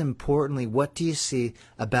most importantly, what do you see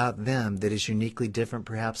about them that is uniquely different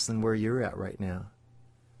perhaps than where you're at right now?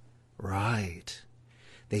 Right.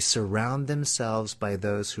 They surround themselves by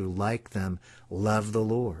those who, like them, love the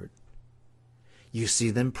Lord. You see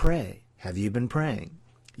them pray. Have you been praying?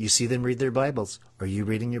 You see them read their Bibles. Are you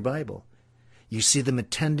reading your Bible? You see them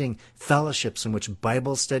attending fellowships in which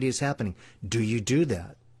Bible study is happening. Do you do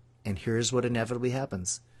that? And here's what inevitably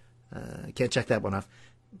happens. I can't check that one off.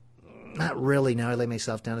 Not really. Now I lay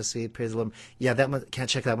myself down to sleep. Praise the Lord. Yeah, that one, can't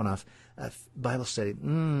check that one off. Bible study.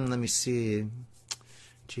 Let me see.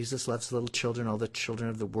 Jesus loves little children, all the children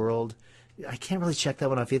of the world. I can't really check that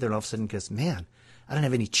one off either. And all of a sudden goes, man, I don't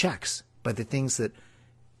have any checks, but the things that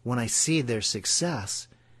when I see their success,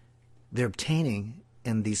 they're obtaining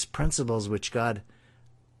in these principles which God,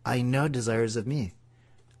 I know, desires of me.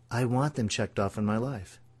 I want them checked off in my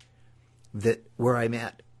life. That where I'm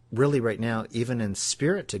at really right now, even in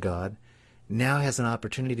spirit to God, now has an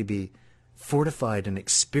opportunity to be fortified in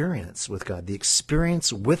experience with God, the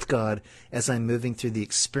experience with God as I'm moving through the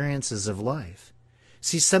experiences of life.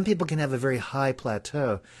 See, some people can have a very high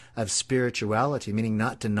plateau of spirituality, meaning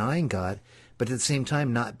not denying God, but at the same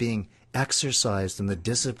time not being exercised in the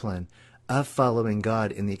discipline of following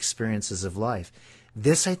God in the experiences of life.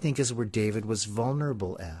 This, I think, is where David was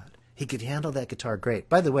vulnerable at. He could handle that guitar great.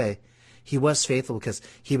 By the way, he was faithful because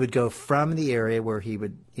he would go from the area where he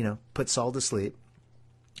would, put Saul to sleep,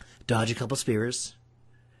 dodge a couple spears,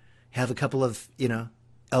 have a couple of,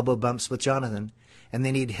 elbow bumps with Jonathan, and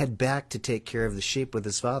then he'd head back to take care of the sheep with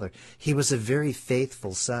his father. He was a very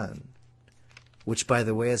faithful son, which, by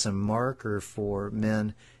the way, is a marker for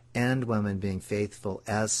men and women being faithful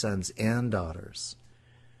as sons and daughters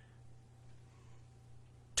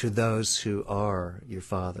to those who are your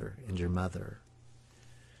father and your mother.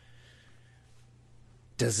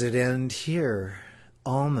 Does it end here?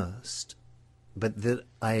 Almost. But that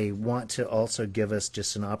I want to also give us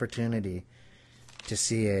just an opportunity to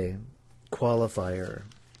see a qualifier.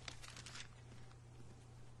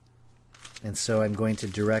 And so I'm going to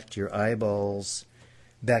direct your eyeballs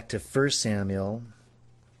back to 1 Samuel.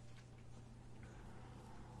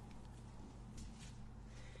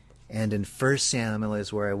 And in 1 Samuel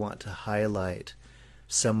is where I want to highlight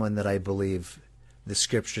someone that I believe the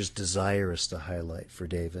Scriptures desire us to highlight for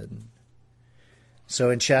David.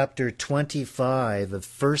 So in chapter 25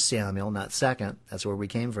 of 1 Samuel, not 2nd, that's where we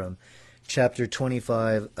came from, chapter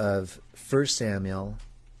 25 of 1 Samuel,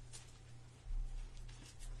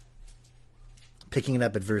 picking it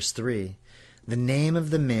up at verse 3, the name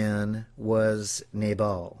of the man was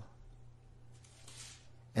Nabal,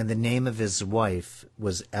 and the name of his wife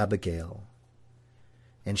was Abigail.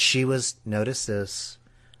 And she was, notice this,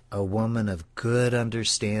 a woman of good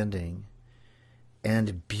understanding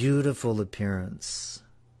and beautiful appearance.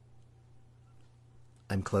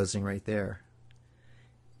 I'm closing right there.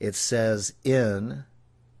 It says, in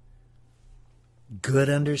good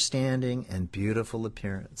understanding and beautiful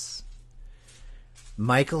appearance.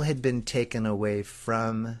 Michal had been taken away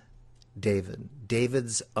from David.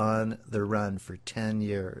 David's on the run for 10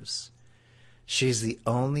 years. She's the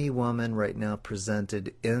only woman right now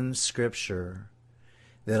presented in Scripture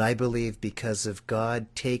that I believe, because of God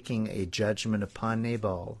taking a judgment upon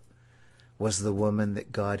Nabal, was the woman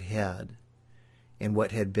that God had in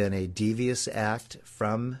what had been a devious act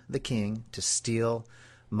from the king to steal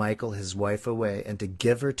Michal, his wife, away and to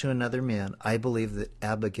give her to another man. I believe that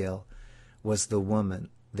Abigail was the woman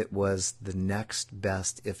that was the next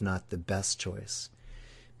best, if not the best choice.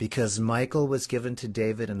 Because Michal was given to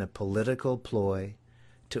David in a political ploy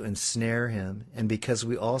to ensnare him, and because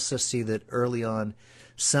we also see that early on,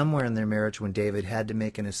 somewhere in their marriage when David had to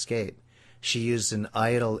make an escape, she used an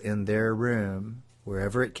idol in their room,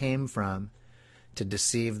 wherever it came from, to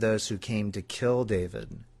deceive those who came to kill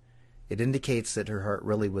David. It indicates that her heart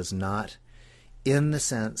really was not in the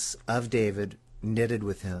sense of David, knitted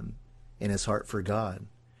with him in his heart for God.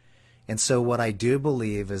 And so what I do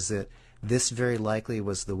believe is that this very likely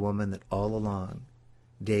was the woman that all along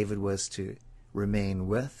David was to remain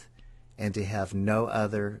with and to have no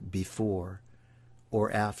other before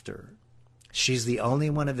or after. She's the only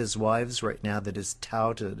one of his wives right now that is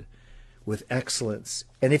touted with excellence.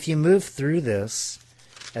 And if you move through this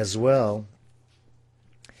as well,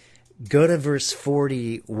 go to verse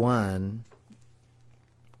 41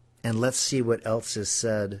 and let's see what else is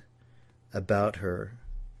said about her.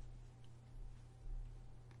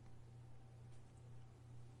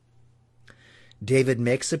 David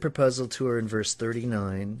makes a proposal to her in verse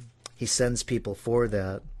 39. He sends people for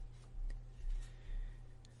that.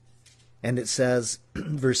 And it says,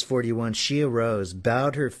 verse 41, she arose,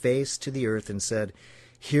 bowed her face to the earth, and said,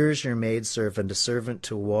 here's your maidservant, a servant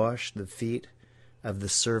to wash the feet of the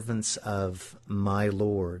servants of my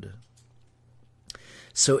Lord.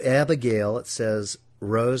 So Abigail, it says,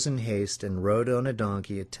 rose in haste and rode on a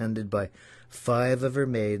donkey, attended by 5 of her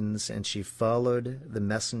maidens, and she followed the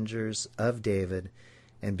messengers of David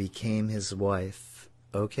and became his wife.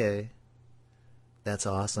 Okay, that's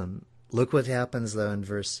awesome. Look what happens, though, in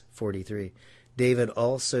verse 43. David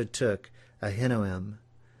also took Ahinoam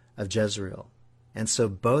of Jezreel, and so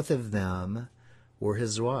both of them were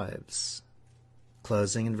his wives.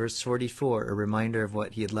 Closing in verse 44, a reminder of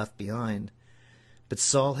what he had left behind. But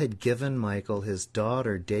Saul had given Michal, his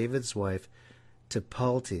daughter, David's wife, to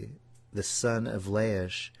Palti, the son of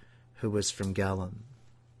Laish, who was from Galim.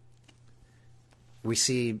 We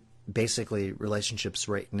see basically relationships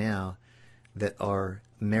right now that are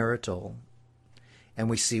marital, and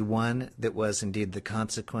we see one that was indeed the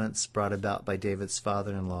consequence brought about by David's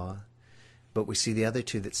father-in-law, but we see the other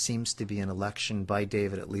two that seems to be an election by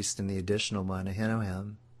David, at least in the additional one,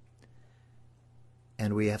 Ahinoam.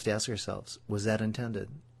 And we have to ask ourselves, was that intended?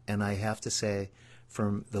 And I have to say,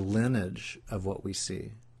 from the lineage of what we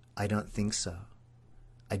see, I don't think so.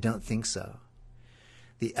 I don't think so.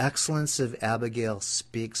 The excellence of Abigail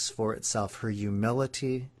speaks for itself, her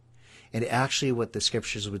humility, and actually what the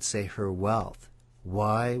scriptures would say, her wealth.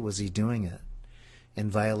 Why was he doing it? In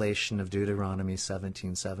violation of Deuteronomy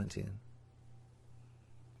 17:17.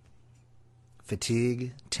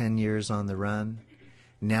 Fatigue, 10 years on the run.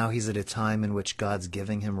 Now he's at a time in which God's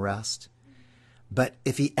giving him rest. But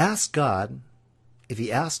if he asked God,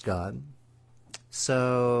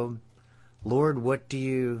 so, Lord, what do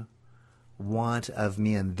you want of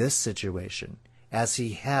me in this situation? As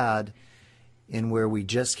he had in where we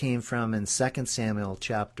just came from in 2 Samuel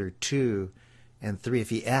chapter 2 and 3, if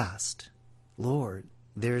he asked, Lord,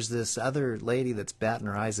 there's this other lady that's batting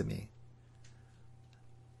her eyes at me.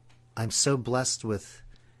 I'm so blessed with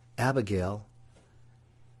Abigail.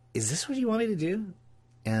 Is this what you want me to do?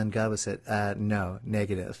 And God would say, no,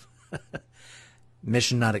 negative.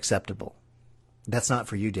 Mission not acceptable. That's not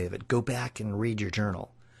for you, David. Go back and read your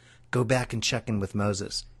journal. Go back and check in with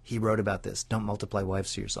Moses. He wrote about this. Don't multiply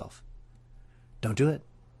wives to yourself. Don't do it.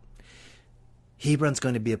 Hebron's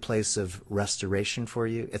going to be a place of restoration for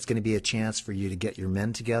you. It's going to be a chance for you to get your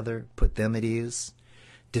men together, put them at ease,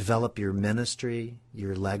 develop your ministry,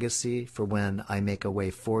 your legacy, for when I make a way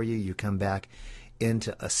for you, you come back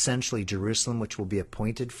into essentially Jerusalem, which will be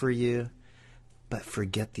appointed for you. But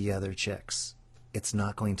forget the other chicks. It's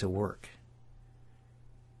not going to work.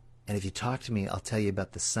 And if you talk to me, I'll tell you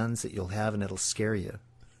about the sons that you'll have, and it'll scare you.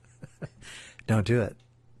 Don't do it.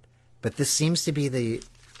 But this seems to be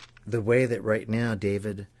the way that right now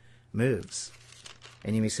David moves.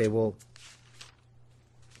 And you may say, well,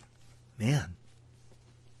 man,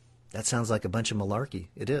 that sounds like a bunch of malarkey.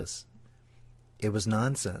 It is. It was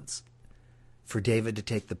nonsense for David to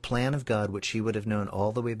take the plan of God, which he would have known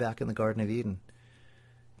all the way back in the Garden of Eden,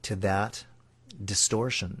 to that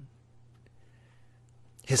distortion.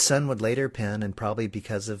 His son would later pen, and probably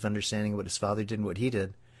because of understanding what his father did and what he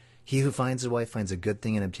did, he who finds a wife finds a good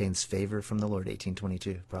thing and obtains favor from the Lord,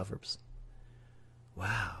 18:22, Proverbs.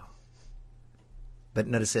 Wow. But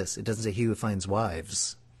notice this, it doesn't say he who finds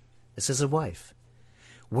wives. It says a wife.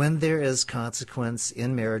 When there is consequence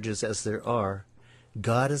in marriages, as there are,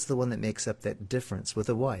 God is the one that makes up that difference with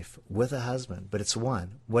a wife, with a husband, but it's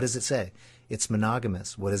one. What does it say? It's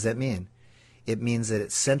monogamous. What does that mean? It means that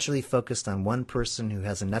it's centrally focused on one person who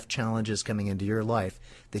has enough challenges coming into your life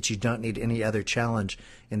that you don't need any other challenge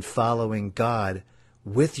in following God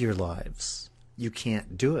with your lives. You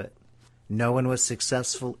can't do it. No one was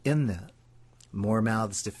successful in that. More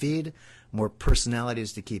mouths to feed, more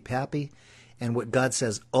personalities to keep happy. And what God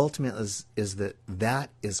says ultimately is that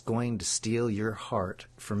is going to steal your heart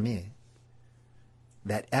from me.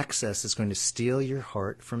 That excess is going to steal your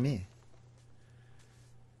heart from me.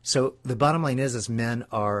 So the bottom line is men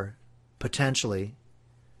are potentially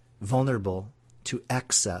vulnerable to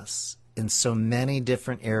excess in so many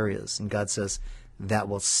different areas. And God says, that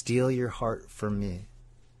will steal your heart from me.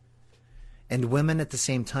 And women at the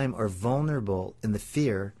same time are vulnerable in the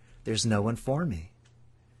fear, there's no one for me.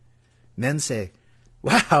 Men say,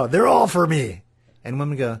 wow, they're all for me. And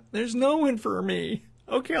women go, there's no one for me.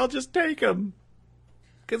 Okay, I'll just take him.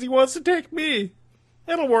 Because he wants to take me.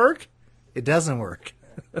 It'll work. It doesn't work.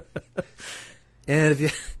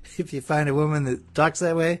 And if you find a woman that talks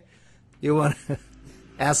that way, you want to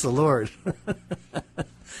ask the Lord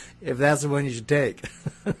if that's the one you should take.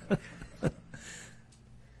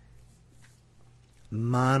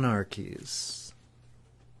 Monarchies.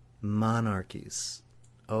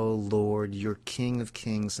 Oh Lord, you're King of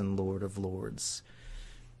kings and Lord of lords.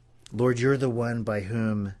 Lord, you're the one by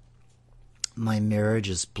whom my marriage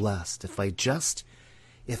is blessed. If I just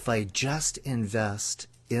invest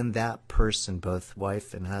in that person, both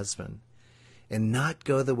wife and husband, and not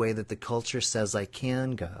go the way that the culture says I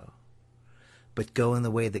can go, but go in the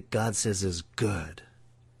way that God says is good,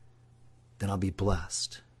 then I'll be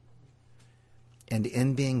blessed. And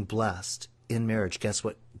in being blessed in marriage, guess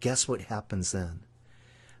what happens then?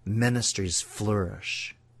 Ministries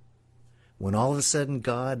flourish. When all of a sudden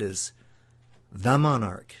God is the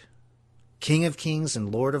monarch, King of kings and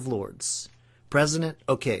Lord of lords, president,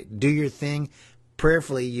 okay, do your thing.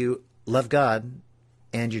 Prayerfully, you love God,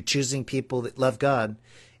 and you're choosing people that love God,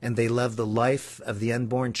 and they love the life of the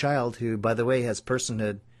unborn child who, by the way, has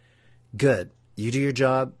personhood, good. You do your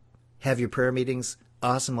job, have your prayer meetings,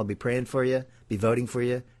 awesome, I'll be praying for you, be voting for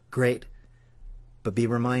you, great. But be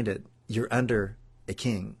reminded, you're under a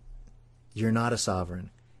king. You're not a sovereign.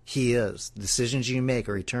 He is. The decisions you make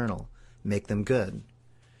are eternal. Make them good.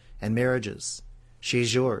 And marriages,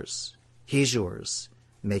 she's yours, he's yours.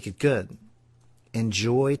 Make it good.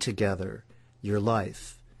 Enjoy together your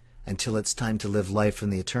life until it's time to live life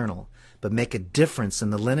in the eternal. But make a difference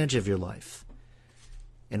in the lineage of your life.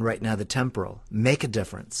 And right now the temporal. Make a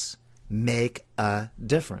difference. Make a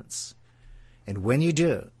difference. And when you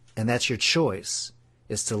do, and that's your choice,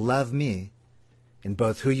 is to love me in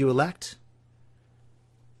both who you elect,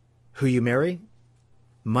 who you marry,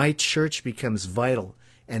 my church becomes vital,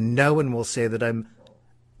 and no one will say that I'm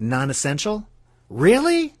non-essential.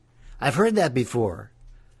 Really? I've heard that before.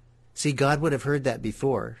 See, God would have heard that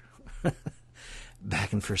before.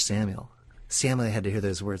 Back in 1 Samuel. Samuel had to hear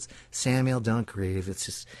those words. Samuel, don't grieve. It's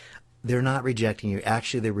just, they're not rejecting you.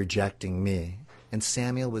 Actually, they're rejecting me. And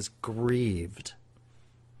Samuel was grieved.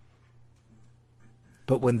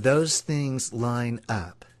 But when those things line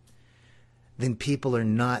up, then people are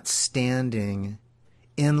not standing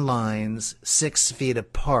in lines 6 feet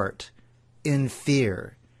apart in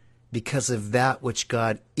fear because of that which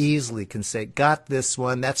God easily can say, got this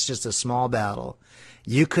one, that's just a small battle.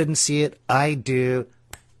 You couldn't see it, I do,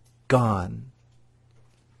 gone.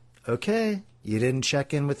 Okay, you didn't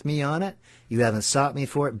check in with me on it, you haven't sought me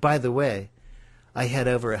for it. By the way, I had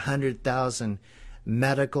over 100,000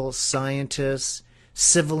 medical scientists,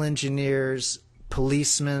 civil engineers,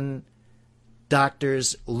 policemen,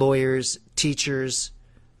 doctors, lawyers, teachers,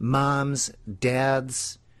 moms,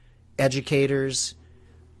 dads, educators,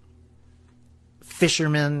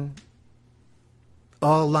 fishermen,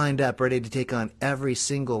 all lined up ready to take on every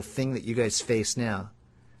single thing that you guys face now.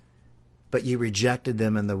 But you rejected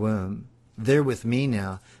them in the womb. They're with me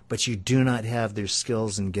now, but you do not have their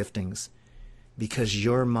skills and giftings because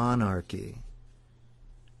your monarchy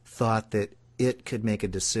thought that it could make a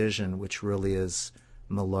decision which really is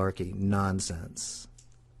malarkey, nonsense.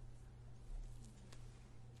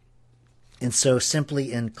 And so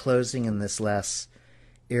simply in closing in this last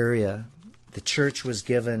area, the church was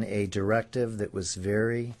given a directive that was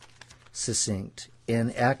very succinct.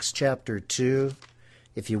 In Acts chapter 2,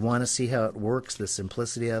 if you want to see how it works, the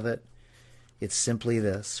simplicity of it, it's simply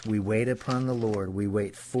this. We wait upon the Lord. We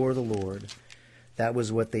wait for the Lord. That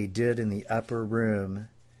was what they did in the upper room.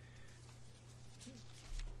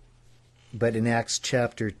 But in Acts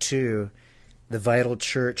chapter 2, the vital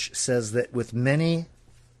church says that with many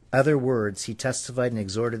other words, he testified and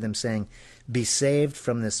exhorted them, saying, be saved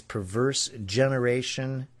from this perverse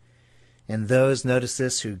generation. And those, notice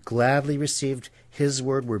this, who gladly received his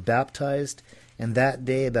word were baptized. And that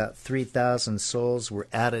day about 3,000 souls were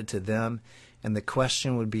added to them. And the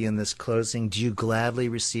question would be in this closing, do you gladly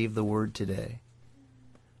receive the word today?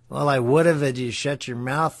 Well, I would have had you shut your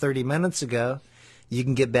mouth 30 minutes ago. You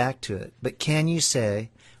can get back to it. But can you say,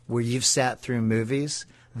 where you've sat through movies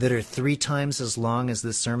that are 3 times as long as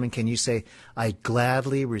this sermon, can you say, I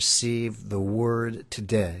gladly receive the word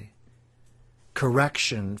today?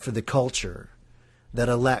 Correction for the culture that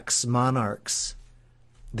elects monarchs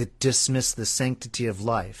that dismiss the sanctity of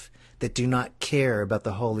life, that do not care about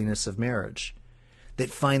the holiness of marriage, that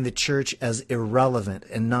find the church as irrelevant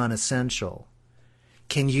and non-essential.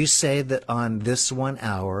 Can you say that on this 1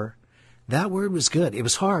 hour, that word was good? It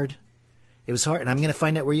was hard. It was hard. And I'm going to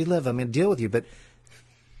find out where you live. I'm going to deal with you. But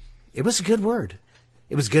it was a good word.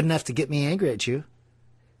 It was good enough to get me angry at you.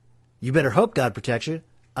 You better hope God protects you.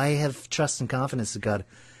 I have trust and confidence that God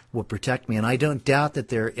will protect me. And I don't doubt that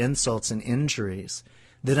there are insults and injuries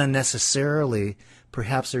that unnecessarily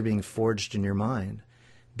perhaps are being forged in your mind.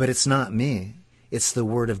 But it's not me. It's the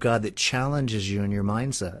word of God that challenges you in your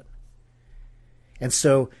mindset. And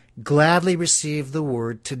so gladly receive the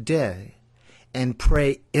word today and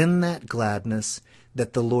pray in that gladness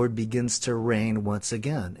that the Lord begins to reign once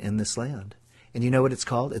again in this land. And you know what it's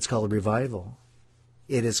called? It's called revival.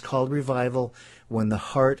 It is called revival when the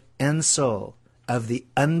heart and soul of the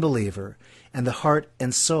unbeliever and the heart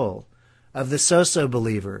and soul of the so-so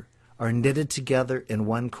believer are knitted together in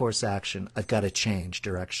one course action. I've got to change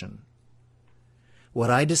direction. What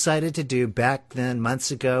I decided to do back then,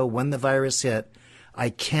 months ago, when the virus hit, I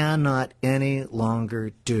cannot any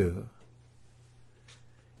longer do.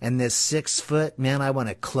 And this 6 foot, man, I want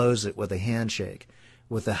to close it with a handshake,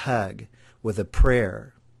 with a hug, with a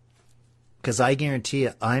prayer. Because I guarantee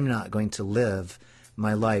you, I'm not going to live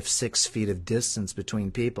my life 6 feet of distance between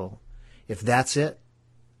people. If that's it,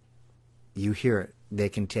 you hear it. they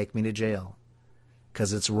can take me to jail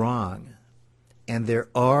because it's wrong. And there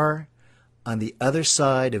are, on the other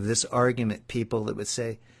side of this argument, people that would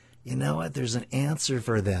say, you know what, there's an answer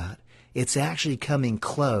for that. It's actually coming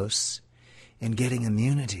close and getting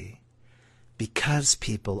immunity. Because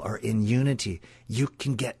people are in unity, you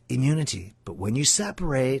can get immunity. But when you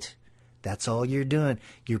separate, that's all you're doing.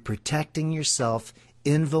 You're protecting yourself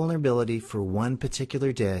in vulnerability for one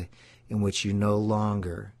particular day in which you no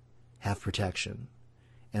longer have protection.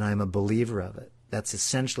 And I'm a believer of it. That's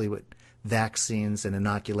essentially what vaccines and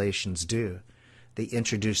inoculations do. They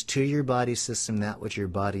introduce to your body system that which your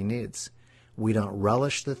body needs. We don't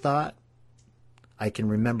relish the thought. I can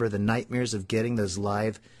remember the nightmares of getting those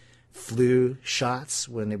live flu shots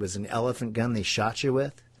when it was an elephant gun they shot you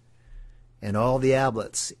with. And all the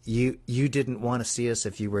ablets, you didn't want to see us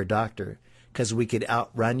if you were a doctor because we could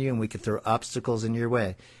outrun you and we could throw obstacles in your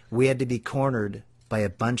way. We had to be cornered by a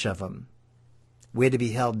bunch of them. We had to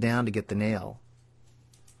be held down to get the nail.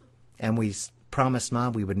 And we promised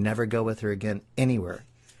Mom we would never go with her again anywhere,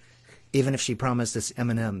 even if she promised us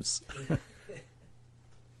M&Ms.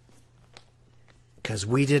 Because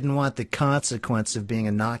we didn't want the consequence of being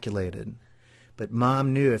inoculated. But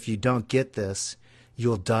Mom knew if you don't get this,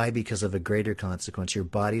 you'll die because of a greater consequence. Your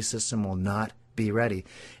body system will not be ready.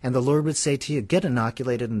 And the Lord would say to you, get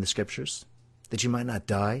inoculated in the Scriptures, that you might not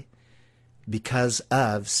die because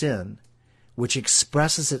of sin, which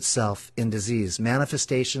expresses itself in disease,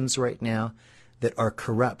 manifestations right now that are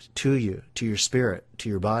corrupt to you, to your spirit, to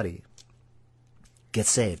your body. Get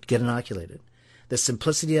saved, get inoculated. The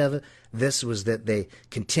simplicity of this was that they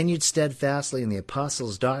continued steadfastly in the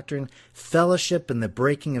apostles' doctrine, fellowship in the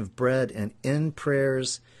breaking of bread, and in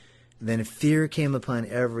prayers. Then fear came upon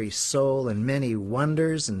every soul, and many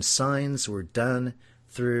wonders and signs were done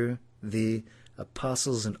through the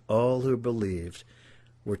apostles, and all who believed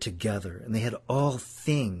were together, and they had all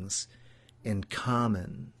things in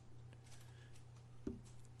common.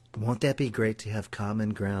 Won't that be great to have common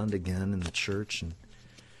ground again in the church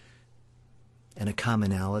and a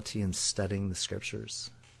commonality in studying the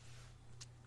Scriptures?